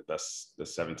 17 or the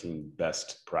 17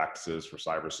 best practices for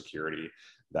cybersecurity,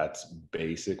 that's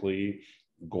basically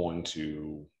going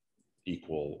to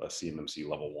equal a CMMC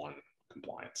level 1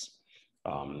 compliance.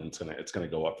 And it's gonna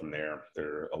go up from there.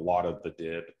 A lot of the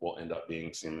DIB will end up being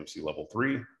CMMC level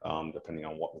 3, depending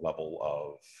on what level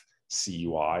of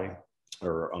CUI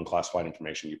or unclassified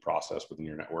information you process within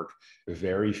your network.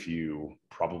 Very few,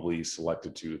 probably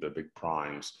selected to the big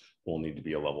primes, will need to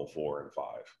be a level 4 and 5.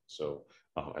 So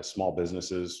as small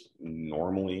businesses,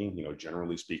 normally,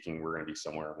 generally speaking, we're going to be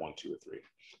somewhere 1, 2, or 3,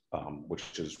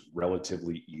 which is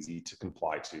relatively easy to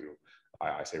comply to.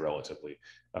 I say relatively.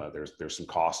 There's some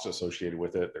costs associated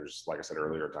with it. There's, like I said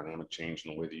earlier, a dynamic change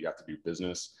in the way that you have to do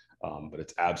business, but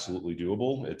it's absolutely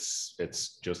doable.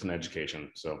 It's just an education.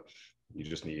 So you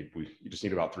just need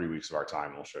about 3 weeks of our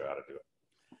time. We'll show you how to do it.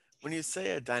 When you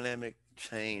say a dynamic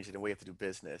change in the way you have to do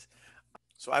business,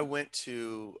 so I went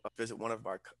to visit one of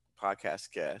our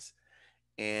podcast guests,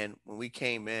 and when we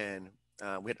came in,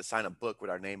 we had to sign a book with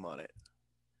our name on it.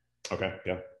 Okay,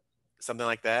 yeah. Something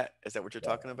like that? Is that what you're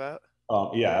talking about?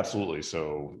 Yeah, absolutely.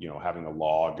 So, having a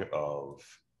log of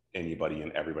anybody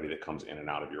and everybody that comes in and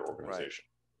out of your organization.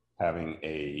 Right. Having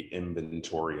a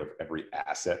inventory of every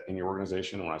asset in your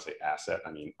organization. When I say asset,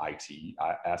 I mean IT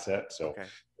asset. So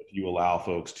if you allow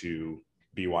folks to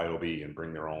BYOB and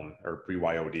bring their own, or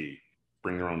BYOD,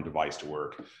 bring their own device to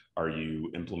work, are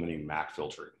you implementing MAC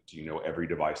filtering? Do you know every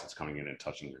device that's coming in and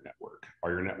touching your network?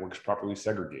 Are your networks properly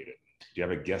segregated? Do you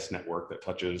have a guest network that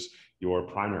touches your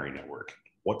primary network?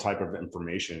 What type of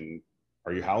information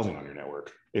are you housing on your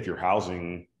network? If you're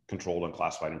housing controlled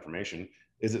unclassified information,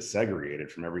 is it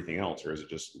segregated from everything else, or is it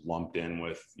just lumped in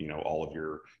with, all of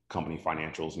your company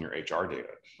financials and your HR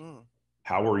data?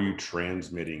 How are you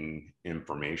transmitting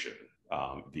information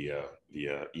via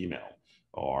email?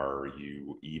 Are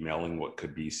you emailing what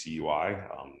could be CUI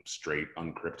straight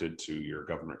uncrypted to your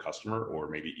government customer, or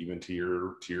maybe even to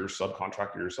your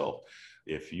subcontractor yourself?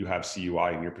 If you have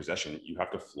CUI in your possession, you have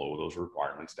to flow those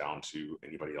requirements down to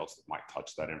anybody else that might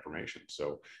touch that information.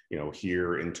 So,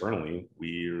 here internally,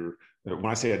 when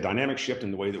I say a dynamic shift in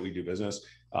the way that we do business,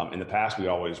 in the past, we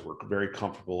always were very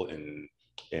comfortable in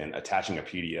attaching a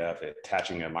PDF,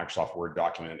 attaching a Microsoft Word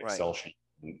document, Excel sheet,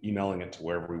 and emailing it to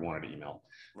wherever we wanted to email.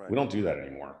 Right. We don't do that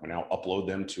anymore. We now upload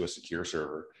them to a secure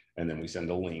server, and then we send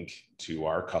a link to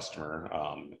our customer.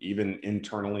 Even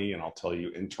internally, and I'll tell you,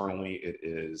 internally, it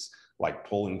is like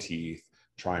pulling teeth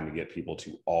trying to get people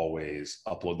to always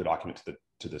upload the document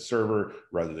to the server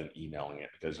rather than emailing it,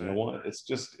 because you know what?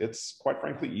 It's quite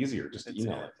frankly easier just to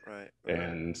email it. Right.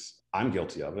 And I'm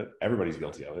guilty of it. Everybody's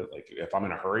guilty of it. Like if I'm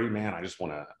in a hurry, man, I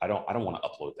don't want to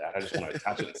upload that. I just want to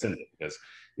attach it and send it, because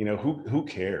who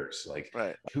cares? Like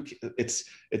it's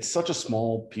such a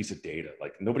small piece of data.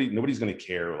 Like nobody's going to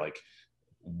care like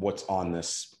what's on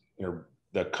this,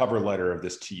 the cover letter of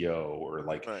this TO, or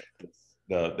like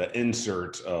the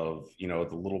insert of, the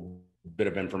little bit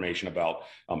of information about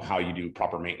how you do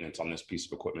proper maintenance on this piece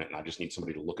of equipment. And I just need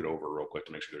somebody to look it over real quick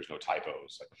to make sure there's no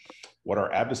typos. Like, what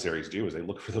our adversaries do is they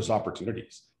look for those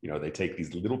opportunities. They take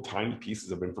these little tiny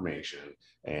pieces of information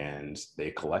and they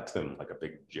collect them like a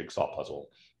big jigsaw puzzle,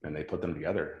 and they put them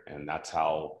together. And that's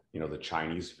how, the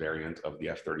Chinese variant of the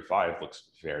F-35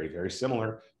 looks very, very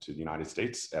similar to the United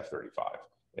States F-35.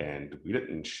 And we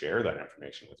didn't share that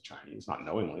information with the Chinese, not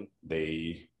knowingly.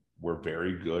 They were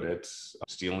very good at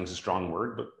stealing is a strong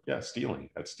word, but yeah, stealing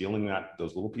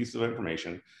those little pieces of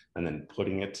information and then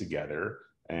putting it together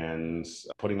and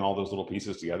putting all those little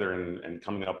pieces together and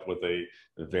coming up with a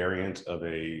variant of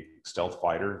a stealth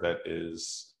fighter that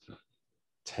is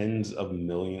tens of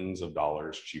millions of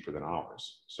dollars cheaper than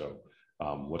ours. So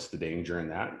what's the danger in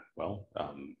that? Well,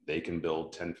 they can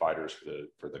build 10 fighters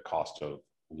for the cost of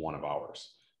one of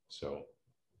ours. So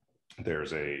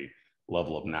there's a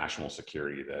level of national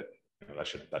security that that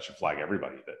should flag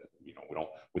everybody, that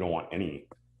we don't want any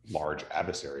large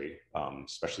adversary,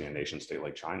 especially a nation state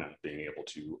like China, being able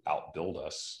to outbuild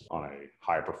us on a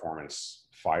high performance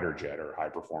fighter jet or high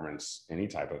performance any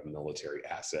type of military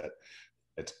asset.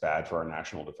 It's bad for our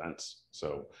national defense.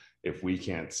 So if we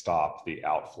can't stop the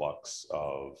outflux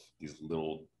of these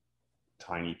little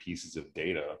tiny pieces of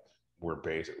data, we're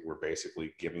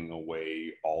basically giving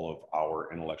away all of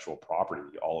our intellectual property,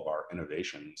 all of our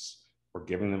innovations. We're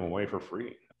giving them away for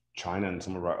free. China and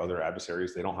some of our other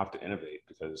adversaries, they don't have to innovate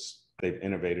because they've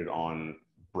innovated on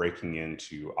breaking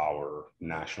into our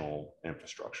national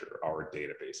infrastructure, our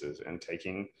databases, and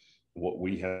taking what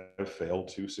we have failed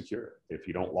to secure. If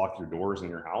you don't lock your doors in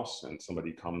your house and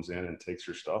somebody comes in and takes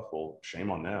your stuff, well,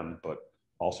 shame on them, but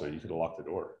also you could have locked the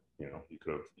door. You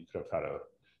could have had a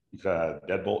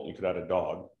deadbolt, and you could have had a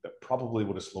dog that probably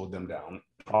would have slowed them down,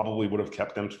 probably would have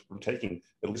kept them from taking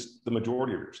at least the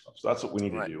majority of your stuff. So that's what we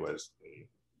need to do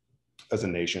as a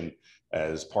nation,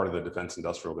 as part of the defense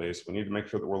industrial base. We need to make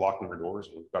sure that we're locking our doors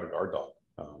and we've got a guard dog.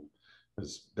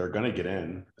 Because they're going to get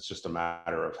in. It's just a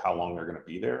matter of how long they're going to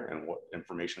be there and what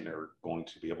information they're going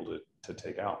to be able to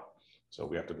take out. So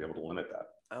we have to be able to limit that.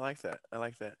 I like that.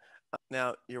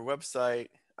 Now, your website,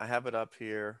 I have it up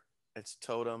here. It's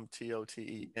Totem,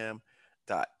 Totem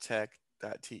 .tech.tech,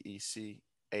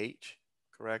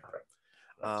 correct?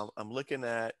 I'm looking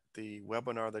at the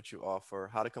webinar that you offer,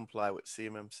 how to comply with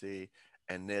CMMC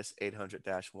and NIST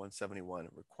 800-171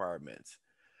 requirements.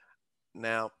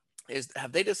 Now,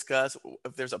 have they discussed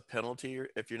if there's a penalty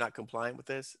if you're not compliant with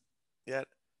this yet,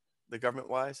 the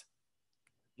government-wise?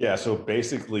 Yeah. So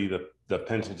basically, the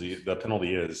penalty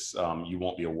is you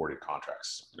won't be awarded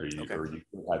contracts, or you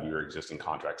have your existing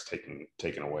contracts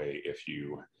taken away if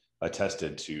you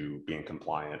attested to being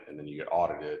compliant, and then you get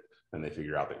audited, and they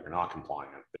figure out that you're not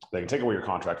compliant. They can take away your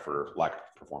contract for lack of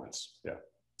performance. Yeah.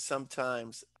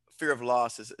 Sometimes fear of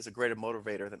loss is a greater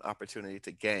motivator than opportunity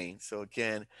to gain. So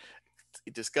again,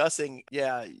 discussing,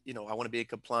 I want to be in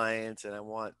compliance and I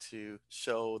want to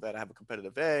show that I have a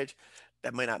competitive edge,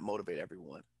 that may not motivate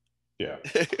everyone. Yeah.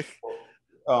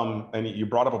 And you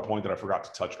brought up a point that I forgot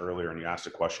to touch earlier, and you asked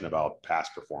a question about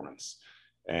past performance.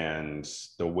 And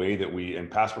the way that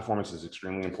past performance is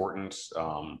extremely important.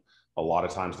 A lot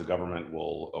of times the government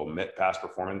will omit past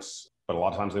performance, but a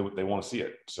lot of times they want to see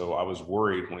it. So I was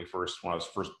worried when I was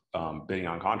first bidding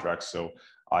on contracts. So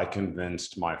I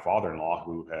convinced my father-in-law,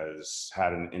 who has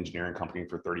had an engineering company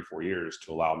for 34 years,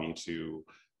 to allow me to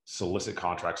solicit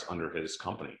contracts under his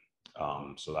company.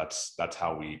 So that's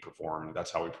how we performed.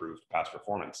 That's how we proved past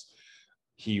performance.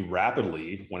 He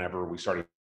rapidly, whenever we started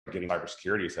getting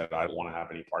cybersecurity, said, I don't want to have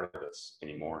any part of this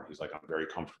anymore. He's like, I'm very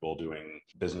comfortable doing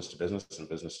business to business and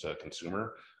business to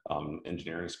consumer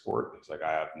engineering support. He's like,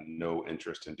 I have no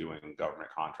interest in doing government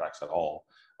contracts at all.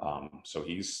 So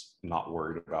he's not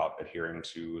worried about adhering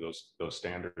to those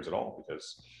standards at all,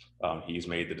 because he's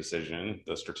made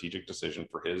the strategic decision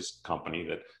for his company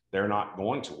that they're not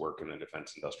going to work in the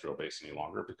defense industrial base any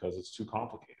longer because it's too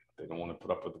complicated. They don't want to put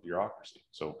up with the bureaucracy.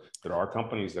 So there are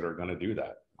companies that are going to do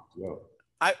that. Yeah.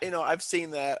 I've seen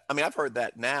that. I mean, I've heard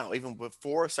that now. Even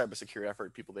before cybersecurity, I've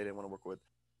heard people they didn't want to work with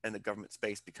in the government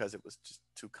space because it was just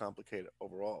too complicated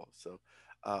overall. So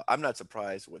I'm not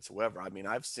surprised whatsoever. I mean,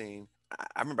 I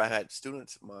remember I had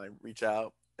students of mine reach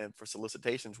out and for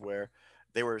solicitations where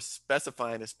they were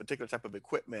specifying this particular type of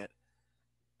equipment,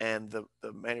 and the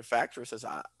manufacturer says,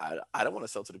 I don't want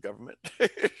to sell to the government. They're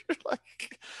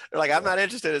like, I'm not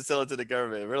interested in selling to the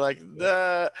government. We're like,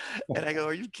 nah. And I go,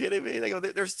 are you kidding me? They go,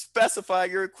 they're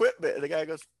specifying your equipment. And the guy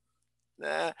goes,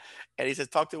 nah. And he says,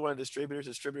 talk to one of the distributors.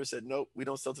 The distributor said, nope, we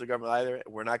don't sell to the government either.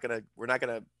 We're not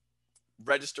gonna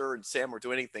register and SAM or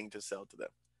do anything to sell to them.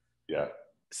 Yeah.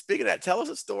 Speaking of that, tell us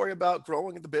a story about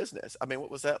growing the business. I mean,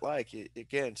 what was that like?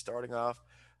 Again, starting off,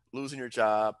 losing your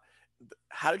job.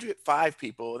 How did you get 5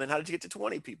 people, and then how did you get to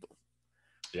 20 people?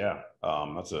 Yeah,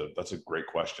 that's a great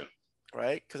question.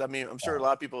 Right? Because I mean, I'm sure a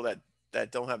lot of people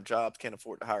that don't have jobs can't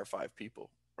afford to hire 5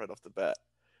 people right off the bat.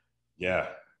 Yeah,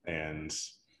 and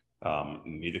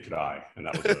neither could I, and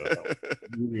that was a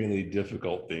really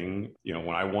difficult thing. When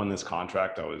I won this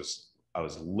contract, I was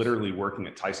literally working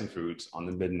at Tyson Foods on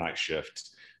the midnight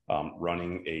shift,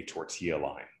 running a tortilla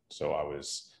line. So I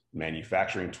was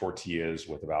manufacturing tortillas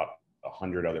with about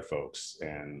 100 other folks,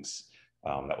 and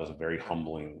that was a very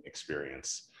humbling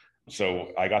experience.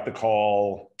 So I got the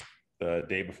call the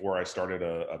day before I started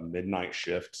a midnight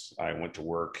shift. I went to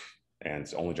work, and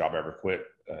it's the only job I ever quit.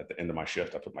 At the end of my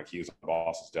shift, I put my keys on the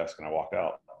boss's desk and I walked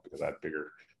out because I had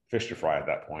bigger fish to fry at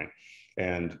that point.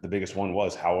 And the biggest one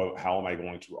was how am I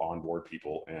going to onboard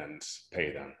people and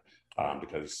pay them?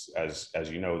 Because as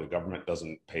you know, the government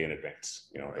doesn't pay in advance.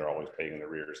 They're always paying in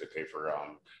arrears. They pay for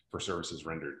services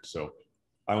rendered. So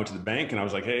I went to the bank and I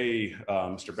was like, hey,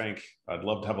 Mr. Bank, I'd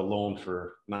love to have a loan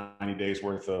for 90 days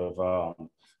worth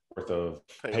of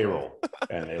payroll.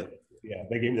 And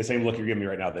they gave me the same look you're giving me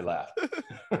right now. They laughed.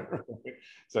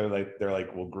 So they're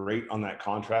like, well, great on that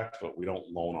contract, but we don't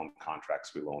loan on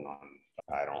contracts. We loan on,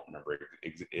 I don't remember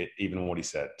even what he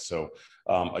said. So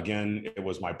again, it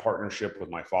was my partnership with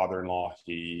my father-in-law.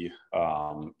 He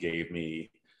gave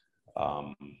me,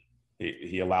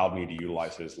 he allowed me to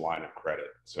utilize his line of credit.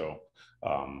 So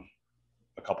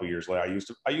a couple of years later,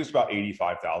 I used about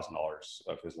 $85,000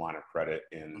 of his line of credit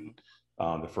in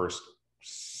the first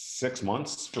 6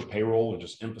 months for payroll and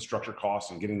just infrastructure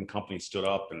costs and getting the company stood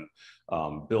up and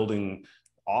building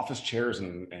office chairs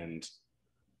and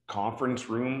conference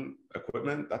room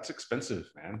equipment, that's expensive,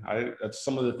 man. That's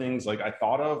some of the things like I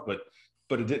thought of,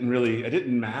 but it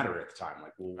didn't matter at the time.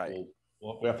 Like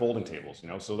we have folding tables,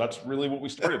 so that's really what we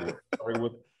started with. Started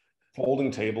with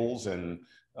folding tables and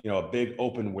a big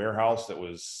open warehouse that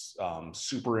was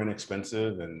super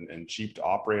inexpensive and cheap to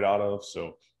operate out of.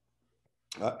 So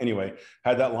anyway,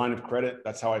 had that line of credit.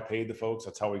 That's how I paid the folks.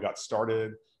 That's how we got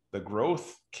started. The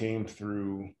growth came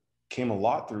a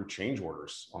lot through change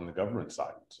orders on the government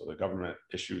side. So the government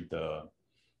issued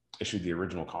the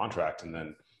original contract, and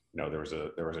then there was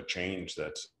a change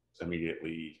that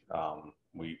immediately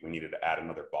we needed to add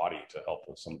another body to help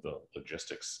with some of the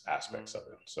logistics aspects of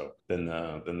it. So then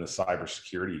the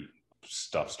cybersecurity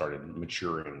stuff started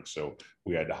maturing. So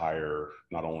we had to hire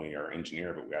not only our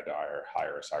engineer, but we had to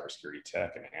hire a cybersecurity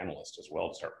tech and analyst as well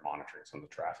to start monitoring some of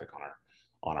the traffic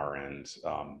on our end.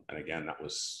 And again, that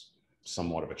was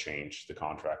somewhat of a change to the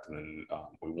contract. And then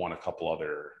we won a couple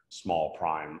other small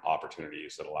prime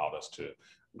opportunities that allowed us to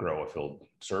grow a field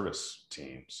service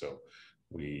team. So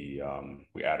we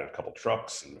added a couple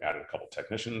trucks and we added a couple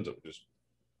technicians that would just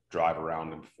drive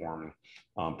around and perform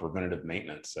preventative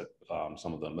maintenance at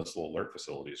some of the missile alert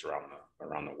facilities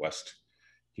around the West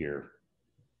here.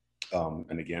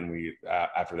 And again,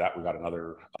 after that, we got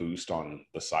another boost on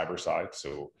the cyber side.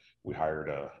 So we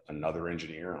hired another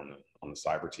engineer on the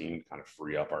cyber team to kind of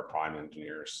free up our prime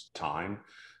engineers' time.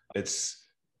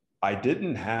 I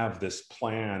didn't have this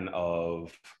plan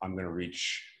of I'm going to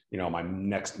reach my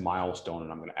next milestone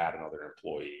and I'm going to add another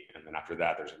employee. And then after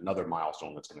that, there's another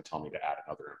milestone that's going to tell me to add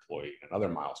another employee, another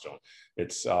milestone.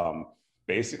 It's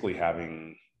basically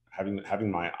having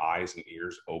my eyes and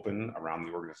ears open around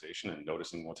the organization and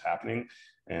noticing what's happening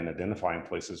and identifying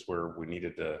places where we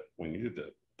needed to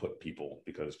put people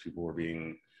because people were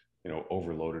being,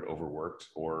 overloaded, overworked,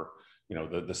 or,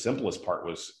 the simplest part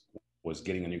was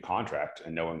getting a new contract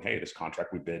and knowing, hey, this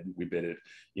contract we bid it,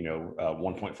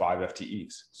 1.5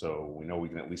 FTEs. So we know we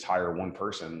can at least hire one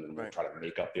person and we'll try to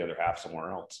make up the other half somewhere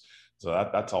else. So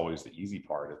that's always the easy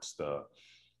part.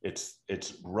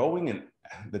 It's growing. And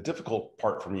the difficult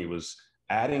part for me was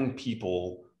adding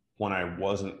people when I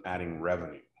wasn't adding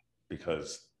revenue,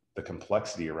 because the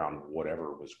complexity around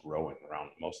whatever was growing, around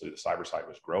mostly the cyber side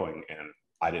was growing. And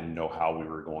I didn't know how we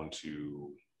were going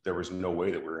to, there was no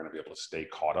way that we were going to be able to stay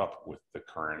caught up with the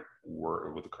current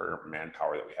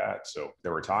manpower that we had. So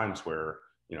there were times where,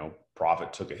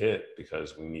 profit took a hit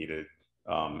because we needed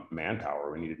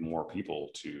manpower. We needed more people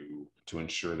to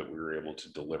ensure that we were able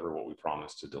to deliver what we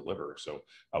promised to deliver. So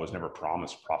I was never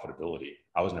promised profitability.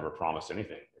 I was never promised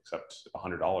anything except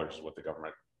 $100 is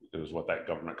what that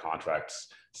government contract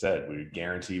said. We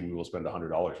guarantee we will spend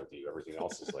 $100 with you. Everything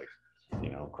else is like,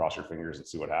 cross your fingers and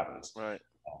see what happens. Right.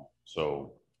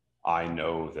 So I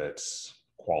know that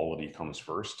quality comes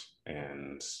first.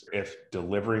 And if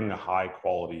delivering a high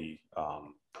quality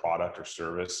product or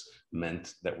service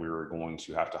meant that we were going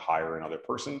to have to hire another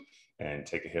person and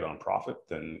take a hit on profit,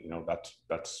 then,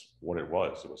 that's what it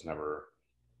was. It was never,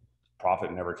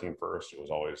 profit never came first. It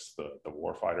was always the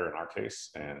warfighter in our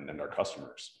case and our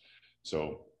customers.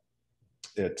 So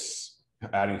it's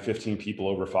adding 15 people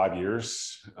over 5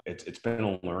 years. It's been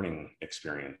a learning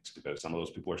experience because some of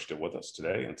those people are still with us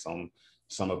today and some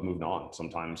have moved on.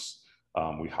 Sometimes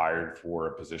we hired for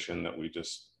a position that we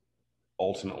just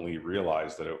ultimately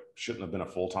realized that it shouldn't have been a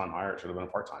full-time hire. It should have been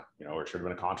a part-time, or it should have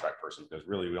been a contract person, because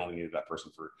really we only needed that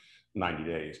person for 90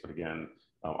 days. But again,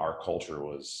 our culture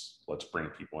was, let's bring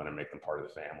people in and make them part of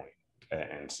the family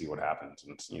and see what happens.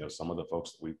 And, some of the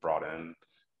folks that we've brought in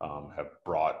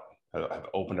have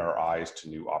opened our eyes to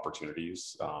new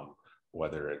opportunities,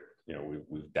 whether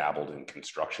we've dabbled in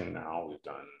construction now. We've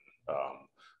done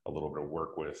a little bit of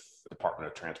work with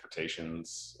Department of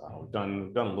Transportations. We've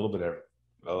done a little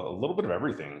bit of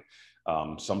everything.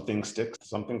 Some things stick,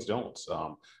 some things don't.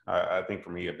 I think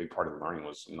for me, a big part of the learning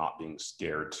was not being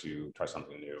scared to try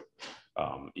something new,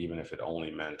 even if it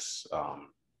only meant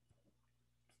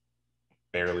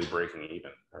barely breaking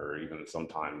even, or even in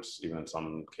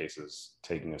some cases,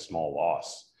 taking a small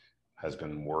loss has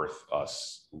been worth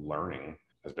us learning,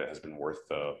 has been worth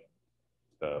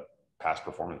the past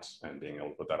performance and being able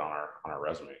to put that on our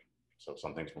resume. So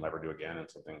some things we'll never do again, and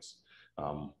some things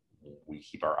we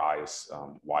keep our eyes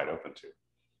wide open to.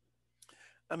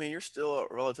 I mean, you're still a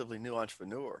relatively new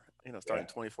entrepreneur, starting in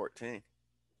 2014.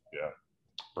 Yeah,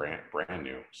 brand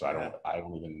new. So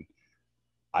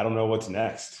I don't know what's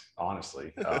next,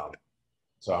 honestly.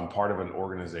 So I'm part of an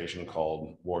organization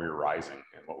called Warrior Rising.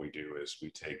 And what we do is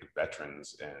we take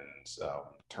veterans and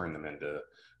turn them into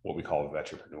what we call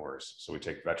veteranpreneurs. So we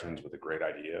take veterans with a great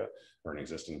idea or an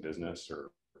existing business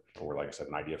or or like I said,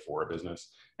 an idea for a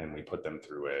business, and we put them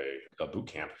through a boot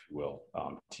camp, if you will,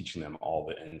 teaching them all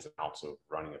the ins and outs of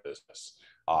running a business.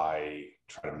 I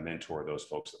try to mentor those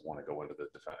folks that want to go into the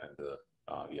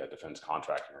defense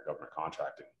contracting or government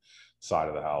contracting side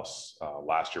of the house.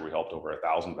 Last year, we helped over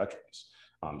 1,000 veterans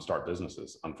start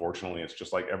businesses. Unfortunately, it's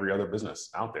just like every other business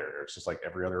out there. It's just like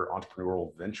every other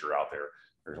entrepreneurial venture out there.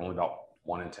 There's only about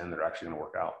 1 in 10 that are actually going to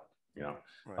work out,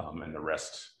 right. And the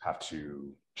rest have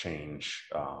to change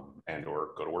and or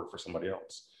go to work for somebody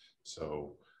else.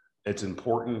 So it's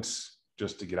important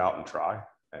just to get out and try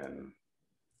and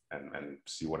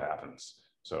see what happens.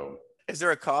 So is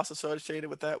there a cost associated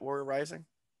with that, Warrior Rising?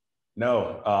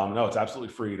 No, it's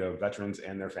absolutely free to veterans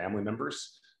and their family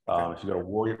members. Okay. If you go to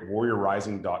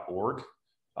warriorrising.org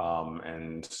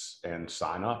and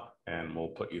sign up, and we'll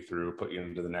put you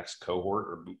into the next cohort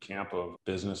or boot camp of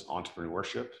business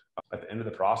entrepreneurship. At the end of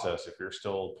the process, if you're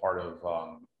still part of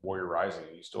Warrior Rising,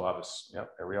 you still have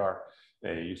there we are.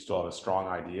 You still have a strong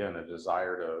idea and a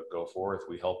desire to go forth.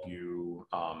 We help you.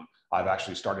 I've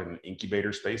actually started an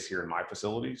incubator space here in my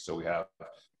facility. So we have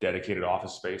dedicated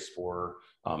office space for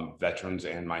veterans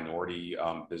and minority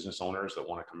business owners that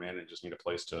want to come in and just need a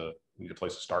place to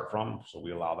start from. So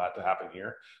we allow that to happen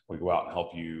here. We go out and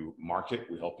help you market.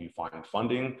 We help you find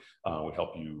funding. We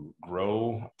help you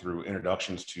grow through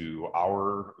introductions to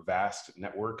our vast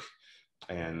network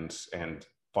and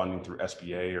funding through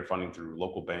SBA or funding through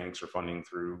local banks or funding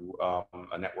through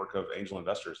a network of angel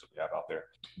investors that we have out there.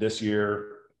 This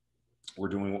year, we're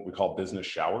doing what we call business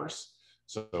showers.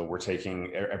 So we're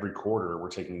taking every quarter, we're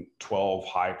taking 12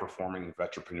 high performing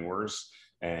vetrepreneurs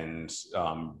and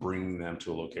bringing them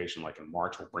to a location. Like in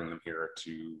March, we'll bring them here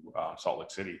to Salt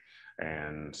Lake City.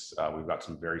 And we've got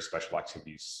some very special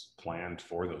activities planned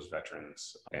for those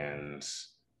veterans. And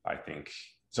I think,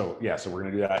 so we're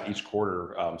going to do that each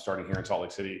quarter, starting here in Salt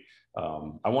Lake City.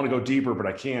 I want to go deeper, but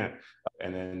I can't.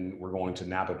 And then we're going to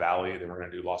Napa Valley. Then we're going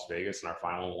to do Las Vegas, and our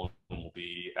final one will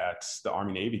be at the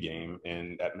Army Navy game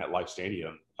at MetLife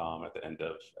Stadium at the end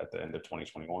of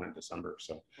 2021 in December.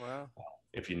 So, wow.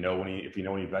 If you know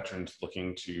any veterans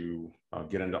looking to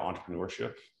get into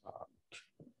entrepreneurship,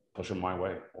 push them my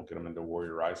way. We'll get them into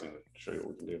Warrior Rising and show you what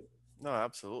we can do. No,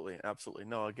 absolutely,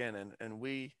 no. Again, and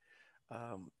we,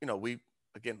 we.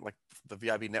 Again, like the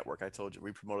VIB network, I told you,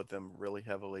 we promoted them really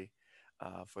heavily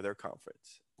for their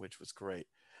conference, which was great.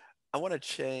 I want to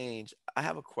change. I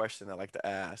have a question I like to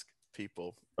ask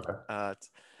people. Okay.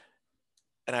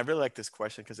 And I really like this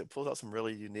question because it pulls out some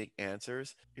really unique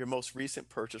answers. Your most recent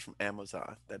purchase from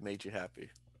Amazon that made you happy?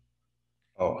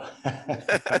 Oh.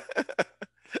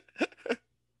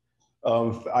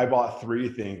 I bought 3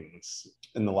 things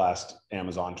in the last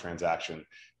Amazon transaction.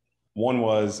 One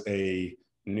was a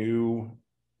new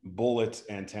bullet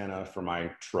antenna for my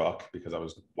truck because I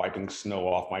was wiping snow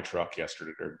off my truck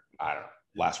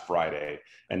last Friday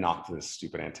and knocked this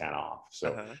stupid antenna off.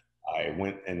 So I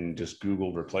went and just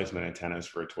Googled replacement antennas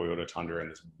for a Toyota Tundra,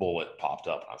 and this bullet popped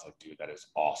up. And I was like, dude, that is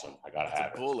awesome. I got to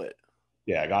have it. Bullet.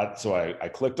 Yeah, I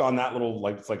clicked on that little,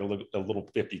 like, it's like a little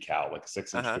 50 cal, like a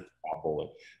 6-inch 50 cal bullet.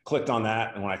 Clicked on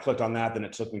that. And when I clicked on that, then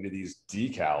it took me to these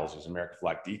decals, these American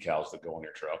flag decals that go on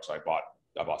your truck. So I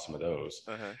bought some of those.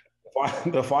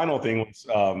 The final thing was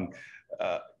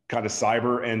kind of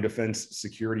cyber and defense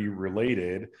security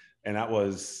related, and that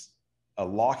was a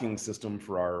locking system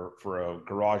for a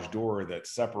garage door that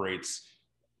separates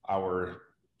our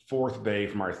 4th bay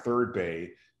from our 3rd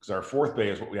bay, because our 4th bay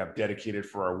is what we have dedicated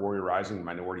for our Warrior Rising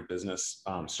minority business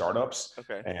startups.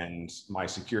 Okay. And my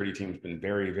security team's been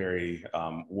very, very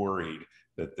worried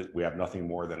that we have nothing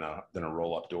more than a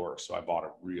roll-up door. So I bought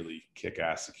a really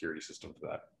kick-ass security system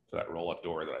for that roll-up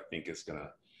door that I think it's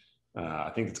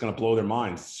gonna blow their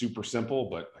minds. Super simple,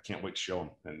 but I can't wait to show them.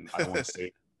 And I don't want to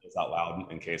say this out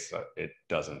loud in case it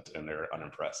doesn't and they're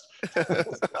unimpressed.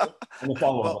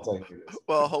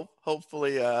 Well,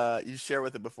 hopefully you share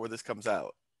with it before this comes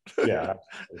out. Yeah.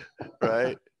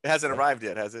 Right. It hasn't arrived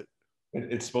yet, has it?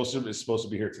 It's supposed to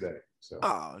be here today. So.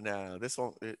 Oh no, this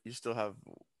won't. You still have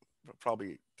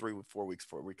probably 3 or 4 weeks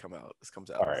before we come out. This comes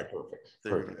out. All right, perfect. So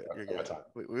perfect. You're good.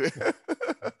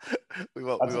 We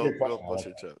won't push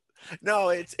it. No,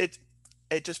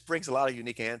 it just brings a lot of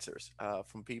unique answers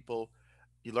from people.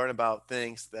 You learn about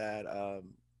things that,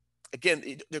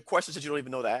 again, the questions that you don't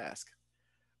even know to ask,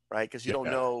 right? Because you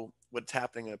don't know what's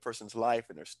happening in a person's life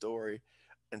and their story,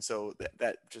 and so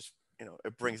that just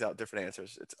it brings out different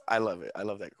answers. I love it. I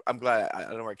love that. I'm glad. I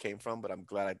don't know where it came from, but I'm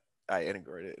glad I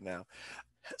integrated it now.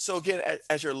 So again,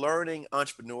 as you're learning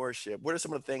entrepreneurship, what are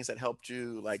some of the things that helped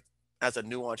you, like as a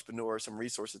new entrepreneur, some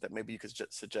resources that maybe you could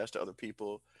suggest to other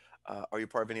people? Are you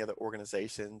part of any other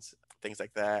organizations, things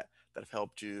like that that have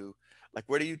helped you? Like,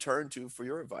 where do you turn to for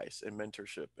your advice and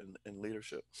mentorship and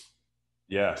leadership?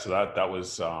 Yeah, so that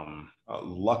was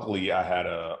luckily I had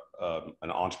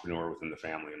an entrepreneur within the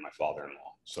family and my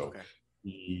father-in-law. So Okay.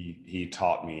 he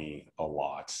taught me a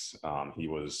lot. He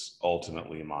was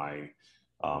ultimately my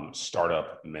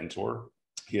startup mentor.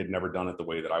 He had never done it the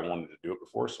way that I wanted to do it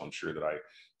before, so I'm sure that I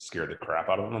scared the crap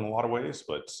out of him in a lot of ways.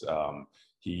 But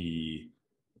he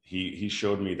he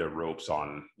showed me the ropes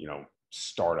on,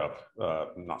 startup,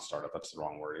 not startup, that's the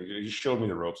wrong word. He showed me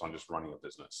the ropes on just running a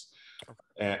business.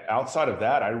 And outside of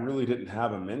that, I really didn't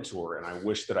have a mentor, and I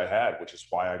wish that I had, which is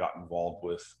why I got involved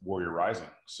with Warrior Rising.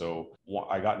 So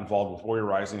I got involved with Warrior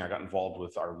Rising. I got involved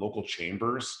with our local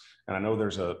chambers, and I know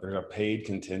there's a paid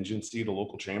contingency to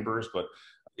local chambers, but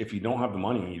if you don't have the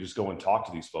money, you just go and talk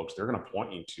to these folks. They're going to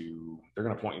point you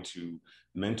to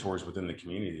mentors within the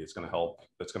community. That's going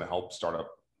to help startup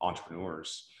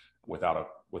entrepreneurs without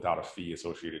a fee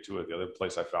associated to it. The other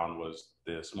place I found was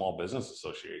the Small Business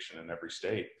Association in every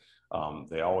state.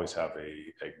 They always have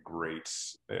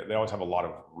they always have a lot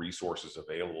of resources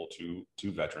available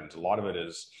to veterans. A lot of it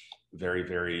is very,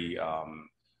 very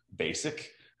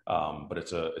basic, but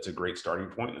it's a great starting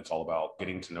point. And it's all about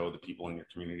getting to know the people in your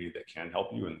community that can help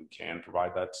you and can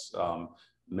provide that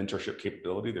mentorship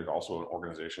capability. There's also an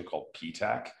organization called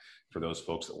PTAC for those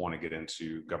folks that want to get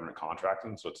into government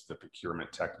contracting. So it's the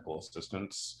Procurement Technical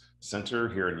Assistance Center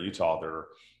here in Utah. They're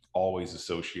always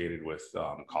associated with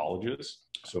colleges.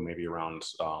 So maybe around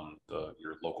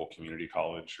your local community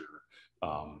college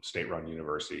or state-run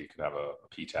university could have a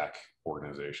PTAC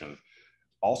organization.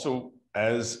 Also,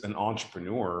 as an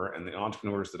entrepreneur, and the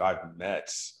entrepreneurs that I've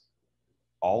met,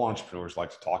 all entrepreneurs like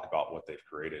to talk about what they've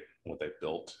created, what they've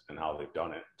built, and how they've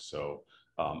done it. So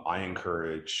I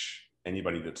encourage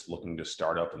anybody that's looking to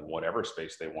start up in whatever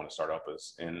space they want to start up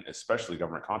as, and especially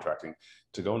government contracting,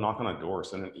 to go knock on a door,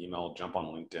 send an email, jump on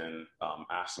LinkedIn,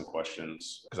 ask some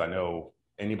questions. Because I know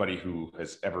anybody who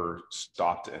has ever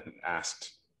stopped and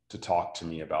asked to talk to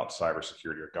me about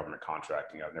cybersecurity or government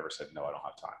contracting, I've never said, no, I don't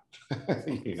have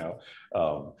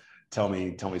time. Tell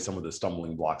me some of the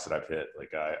stumbling blocks that I've hit.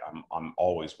 Like I'm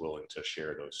always willing to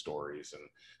share those stories, and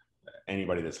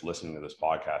anybody that's listening to this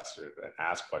podcast and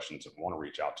ask questions and want to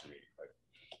reach out to me,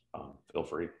 feel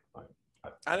free.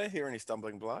 I didn't hear any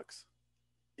stumbling blocks.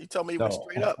 You told me you went No.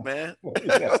 straight up, man.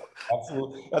 Yeah,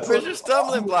 absolutely. Where's your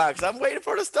stumbling blocks? I'm waiting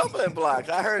for the stumbling blocks.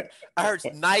 I heard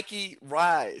Nike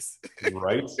Rise.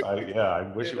 Right. I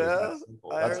wish it was that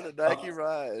simple. I heard a Nike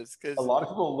Rise A because lot of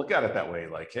people look at it that way.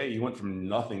 Like, hey, you went from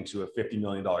nothing to a $50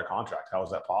 million contract. How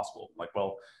is that possible? Like,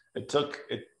 well, it took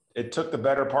the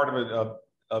better part of it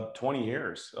of 20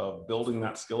 years of building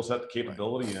that skill set, the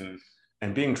capability,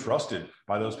 and being trusted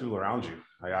by those people around you.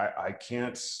 I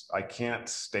can't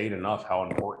state enough how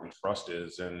important trust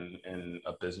is in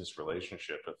a business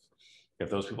relationship. If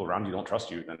those people around you don't trust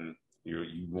you, then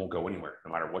you won't go anywhere,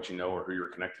 no matter what you know or who you're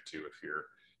connected to.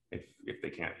 If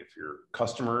your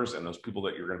customers and those people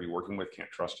that you're going to be working with can't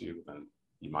trust you, then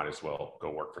you might as well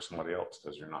go work for somebody else,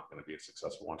 because you're not going to be a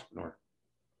successful entrepreneur.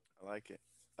 I like it.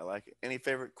 Any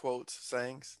favorite quotes,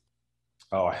 sayings?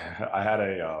 Oh, I had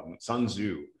a Sun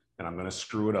Tzu, and I'm going to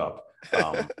screw it up.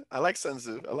 I like Sun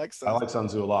Tzu. I like Sun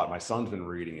Tzu a lot. My son's been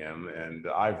reading him, and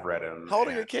I've read him. How old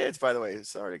are your kids, by the way?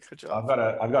 Sorry to cut you off.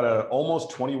 I've got a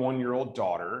almost 21-year-old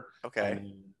daughter. Okay.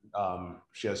 And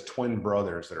she has twin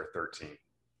brothers that are 13.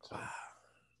 So Wow.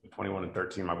 21 and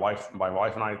 13. My wife and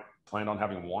I planned on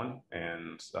having one,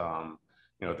 and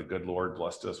the good Lord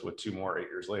blessed us with two more 8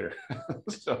 years later.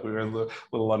 So we were a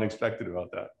little unexpected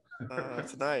about that.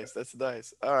 That's nice. That's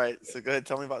nice. All right. So go ahead.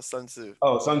 Tell me about Sun Tzu.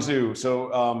 Oh, Sun Tzu.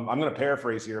 So I'm going to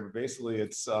paraphrase here, but basically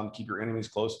it's keep your enemies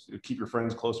close, keep your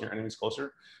friends close, and your enemies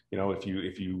closer. If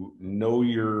you know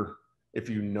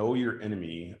your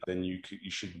enemy, then you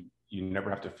never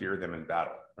have to fear them in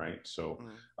battle, right? So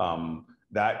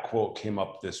that quote came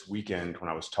up this weekend when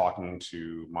I was talking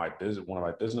to one of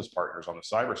my business partners on the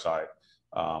cyber side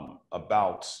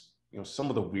about some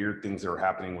of the weird things that are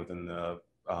happening within the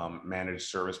managed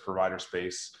service provider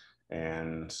space,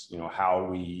 and how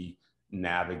we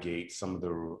navigate some of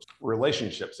the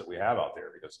relationships that we have out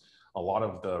there, because a lot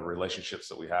of the relationships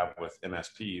that we have with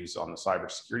MSPs on the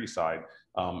cybersecurity side,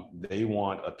 they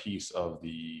want a piece of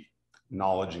the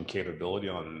knowledge and capability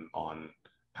on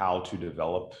how to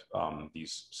develop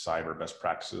these cyber best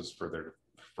practices for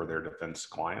their defense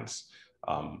clients.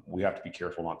 We have to be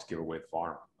careful not to give away the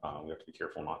farm. We have to be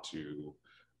careful not to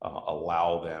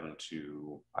allow them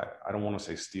to, I don't want to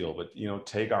say steal, but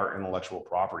take our intellectual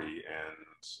property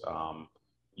and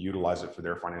utilize it for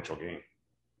their financial gain.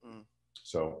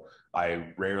 So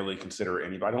I rarely consider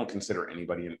anybody, I don't consider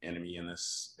anybody an enemy in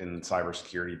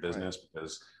cybersecurity business, right?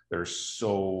 Because there's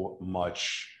so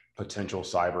much potential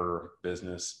cyber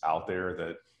business out there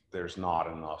that there's not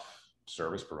enough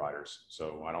service providers.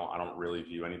 So I don't really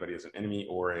view anybody as an enemy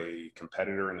or a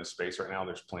competitor in this space right now.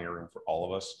 There's plenty of room for all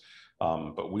of us.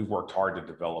 But we've worked hard to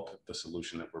develop the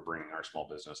solution that we're bringing our small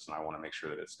business, and I want to make sure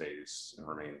that it stays and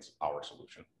remains our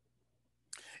solution.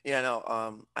 Yeah,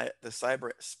 no, the cyber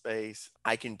space,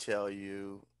 I can tell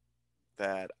you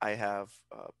that I have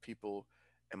people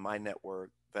in my network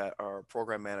that are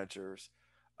program managers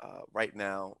right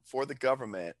now for the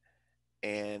government,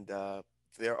 and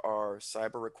there are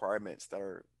cyber requirements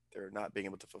that they're not being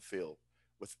able to fulfill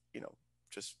with,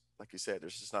 just like you said,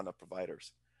 there's just not enough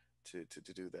providers to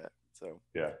do that. So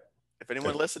yeah, if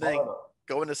anyone listening,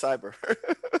 go into cyber.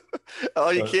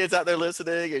 All you kids out there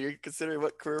listening, and you're considering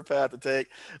what career path to take,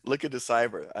 look into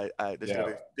cyber. There's going to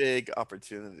be a big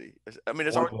opportunity. I mean,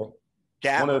 there's already a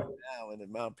gap right now in the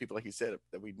amount of people, like you said,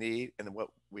 that we need and what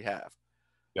we have.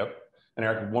 Yep. And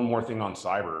Eric, one more thing on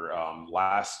cyber.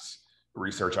 Last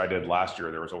research I did last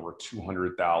year, there was over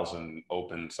 200,000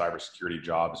 open cybersecurity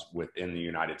jobs within the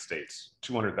United States.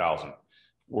 200,000.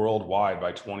 Worldwide,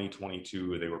 by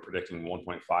 2022, they were predicting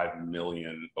 1.5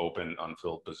 million open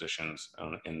unfilled positions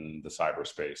in the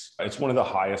cyberspace. It's one of the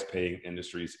highest paying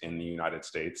industries in the United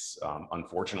States.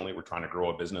 Unfortunately, we're trying to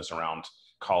grow a business around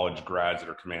college grads that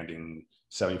are commanding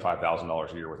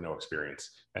 $75,000 a year with no experience.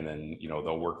 And then,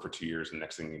 they'll work for 2 years, and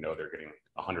next thing you know, they're getting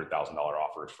 $100,000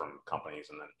 offers from companies.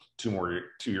 And then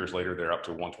 2 years later, they're up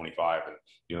to 125,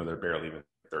 and, they're barely even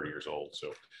 30 years old.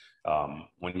 So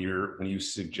when you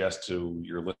suggest to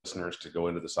your listeners to go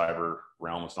into the cyber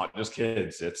realm, it's not just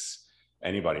kids, it's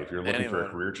anybody. If you're looking for a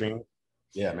career change,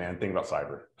 yeah, man, think about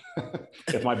cyber.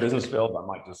 If my business failed, I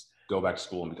might just go back to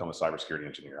school and become a cybersecurity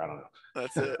engineer. I don't know.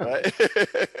 That's it,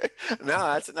 right?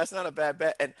 No, that's not a bad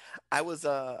bet. And I was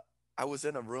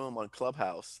in a room on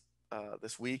Clubhouse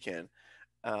this weekend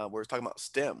where we were talking about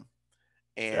STEM,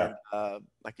 and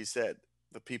like you said,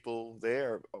 the people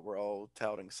there were all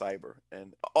touting cyber,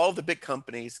 and all the big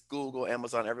companies, Google,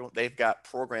 Amazon, everyone, they've got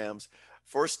programs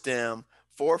for STEM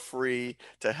for free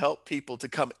to help people to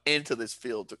come into this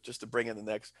field, just to bring in the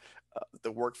next,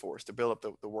 the workforce, to build up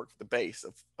the base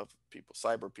of people,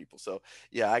 cyber people. So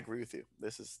yeah, I agree with you.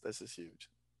 This is huge.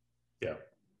 Yeah.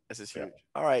 This is huge.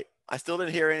 All right. I still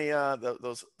didn't hear any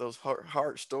those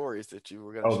hard stories that you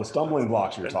were going to share. The stumbling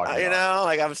blocks you were talking about.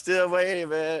 Like, I'm still waiting,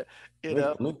 man.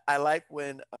 I like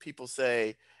when people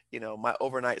say, my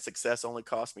overnight success only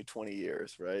cost me 20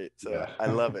 years, right? So I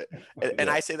love it. And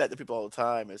I say that to people all the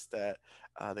time, is that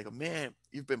they go, man,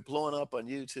 you've been blowing up on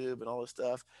YouTube and all this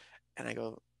stuff. And I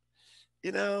go,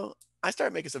 I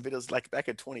started making some videos like back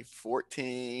in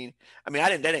 2014. I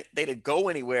mean, they didn't go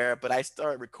anywhere, but I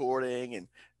started recording and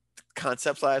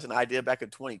conceptualized an idea back in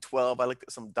 2012. I looked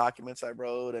at some documents I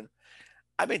wrote, and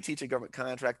I've been teaching government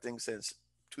contracting since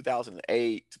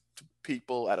 2008 to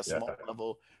people at a small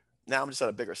level. Now I'm just at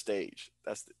a bigger stage.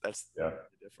 That's the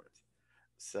difference.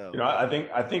 So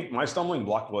I think my stumbling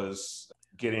block was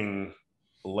getting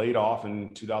laid off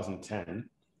in 2010.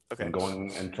 Okay. And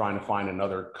going and trying to find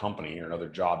another company or another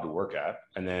job to work at,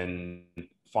 and then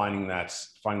finding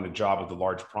the job at the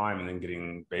large prime, and then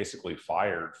getting basically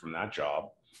fired from that job.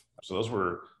 So those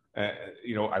were,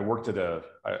 I worked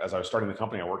as I was starting the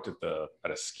company, I worked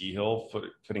at a ski hill,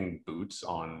 fitting boots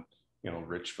on,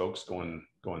 rich folks going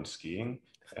skiing.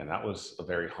 And that was a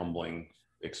very humbling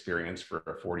experience for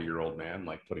a 40-year-old man,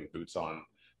 like putting boots on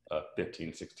a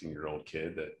 15, 16-year-old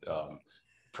kid that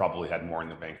probably had more in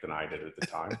the bank than I did at the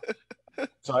time.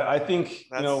 So I think,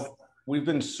 we've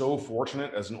been so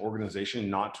fortunate as an organization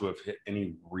not to have hit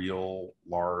any real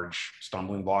large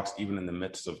stumbling blocks, even in the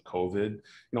midst of COVID.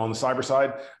 On the cyber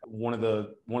side, one of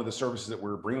the services that we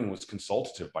were bringing was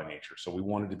consultative by nature. So we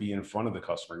wanted to be in front of the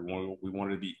customer. We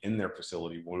wanted to be in their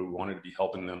facility. We wanted to be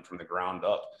helping them from the ground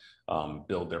up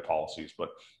build their policies. But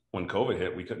when COVID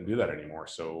hit, we couldn't do that anymore.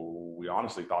 So we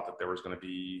honestly thought that we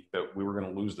were going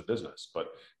to lose the business. But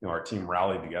our team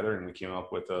rallied together, and we came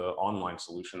up with an online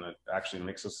solution that actually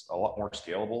makes us a lot more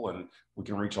scalable, and we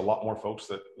can reach a lot more folks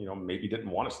that maybe didn't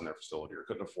want us in their facility or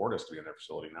couldn't afford us to be in their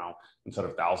facility. Now, instead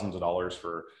of thousands of dollars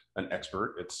for an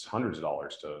expert, it's hundreds of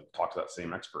dollars to talk to that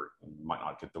same expert. You might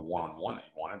not get the one-on-one that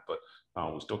you wanted, but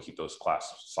we still keep those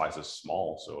class sizes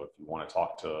small. So if you want to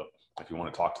talk to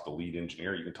the lead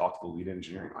engineer, you can talk to the lead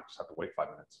engineer. You might just have to wait 5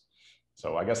 minutes.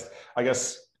 So I guess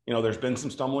there's been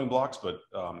some stumbling blocks, but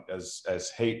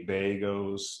as Haight Bey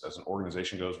goes, as an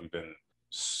organization goes, we've been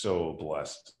so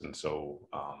blessed and so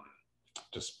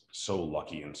just so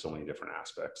lucky in so many different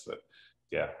aspects that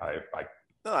I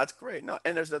No, that's great. No,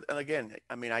 and and again,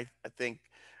 I mean, I think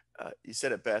you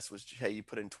said it best was, hey, you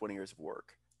put in 20 years of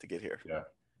work to get here. Yeah.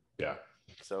 Yeah.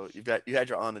 So you had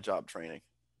your on the job training.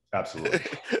 Absolutely.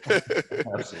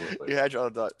 Absolutely. You had your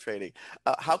on the job training.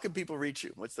 How can people reach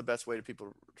you? What's the best way to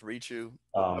people to reach you?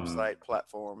 What Um, website,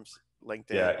 platforms,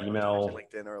 LinkedIn? yeah. I know you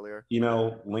mentioned LinkedIn earlier.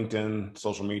 LinkedIn,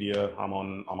 social media. I'm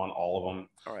on all of them.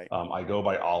 All right. I go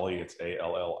by Alli. It's Alli.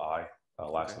 Okay.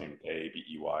 Last name Abey.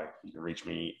 You can reach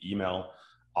me. Email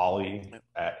Alli Yep.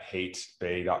 at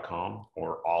haightbay.com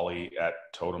or Alli at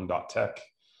totem.tech.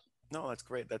 No, that's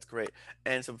great. That's great.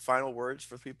 And some final words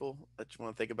for people that you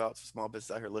want to think about, small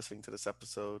business out here listening to this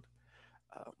episode.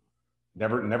 Um,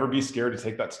 Never be scared to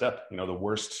take that step. The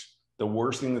worst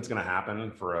thing that's going to happen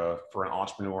for an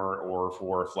entrepreneur or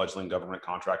for a fledgling government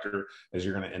contractor is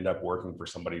you're going to end up working for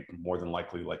somebody more than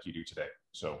likely like you do today.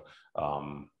 So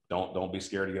don't be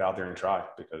scared to get out there and try,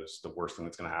 because the worst thing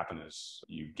that's going to happen is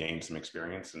you gain some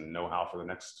experience and know-how for the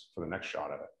next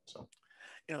shot at it. So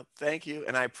thank you,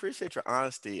 and I appreciate your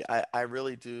honesty. I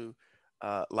really do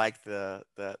like that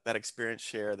experience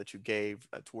share that you gave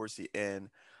towards the end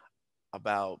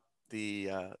about the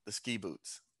ski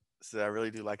boots. So I really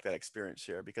do like that experience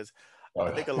share because oh, I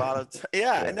yeah. think a lot of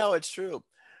yeah, I Yeah. know it's true.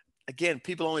 Again,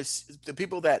 the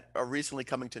people that are recently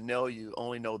coming to know you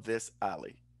only know this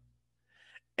alley.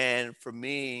 And for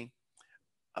me,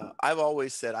 I've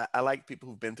always said I like people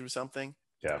who've been through something,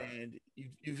 Yeah. and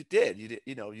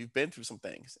you've been through some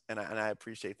things, and I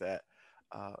appreciate that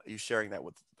you sharing that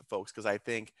with the folks because I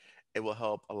think it will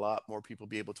help a lot more people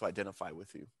be able to identify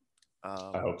with you. I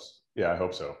Um, hope so. Yeah, I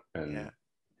hope so. yeah, And it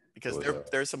because was a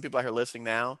there's some people out here listening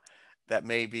now that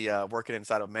may be working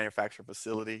inside a manufacturing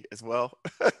facility as well.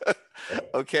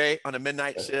 Okay, on a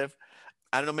midnight shift.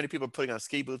 I don't know many people are putting on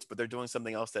ski boots, but they're doing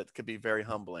something else that could be very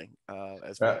humbling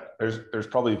as well. there's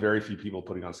probably very few people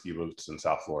putting on ski boots in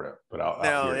South Florida, but out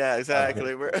No, here, yeah, out here,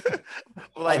 exactly.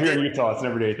 Well, out here in Utah, it's an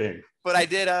everyday thing. but I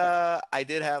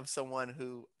did have someone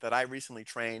who that I recently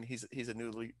trained. He's a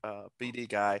newly BD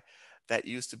guy that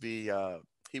used to be I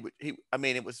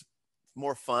mean it was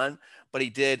more fun, but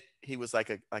he was like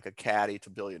a caddy to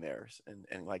billionaires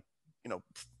and like you know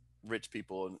rich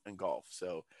people in golf.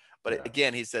 So, but Yeah,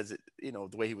 again, he says the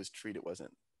way he was treated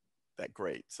wasn't that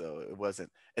great. So it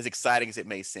wasn't as exciting as it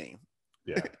may seem.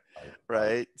 yeah,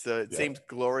 Right? So it yeah. seems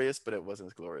glorious, but it wasn't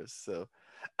as glorious. So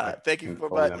I thank you can for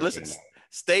totally but listen, understand that.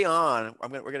 stay on.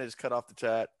 We're gonna just cut off the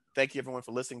chat. Thank you everyone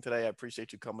for listening today. I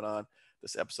appreciate you coming on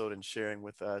this episode and sharing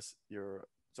with us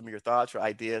some of your thoughts, your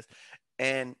ideas.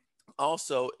 And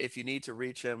also if you need to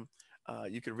reach him,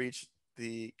 you can reach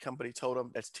the company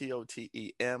Totem. That's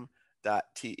TOTEM.TEC.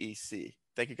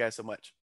 Thank you guys so much.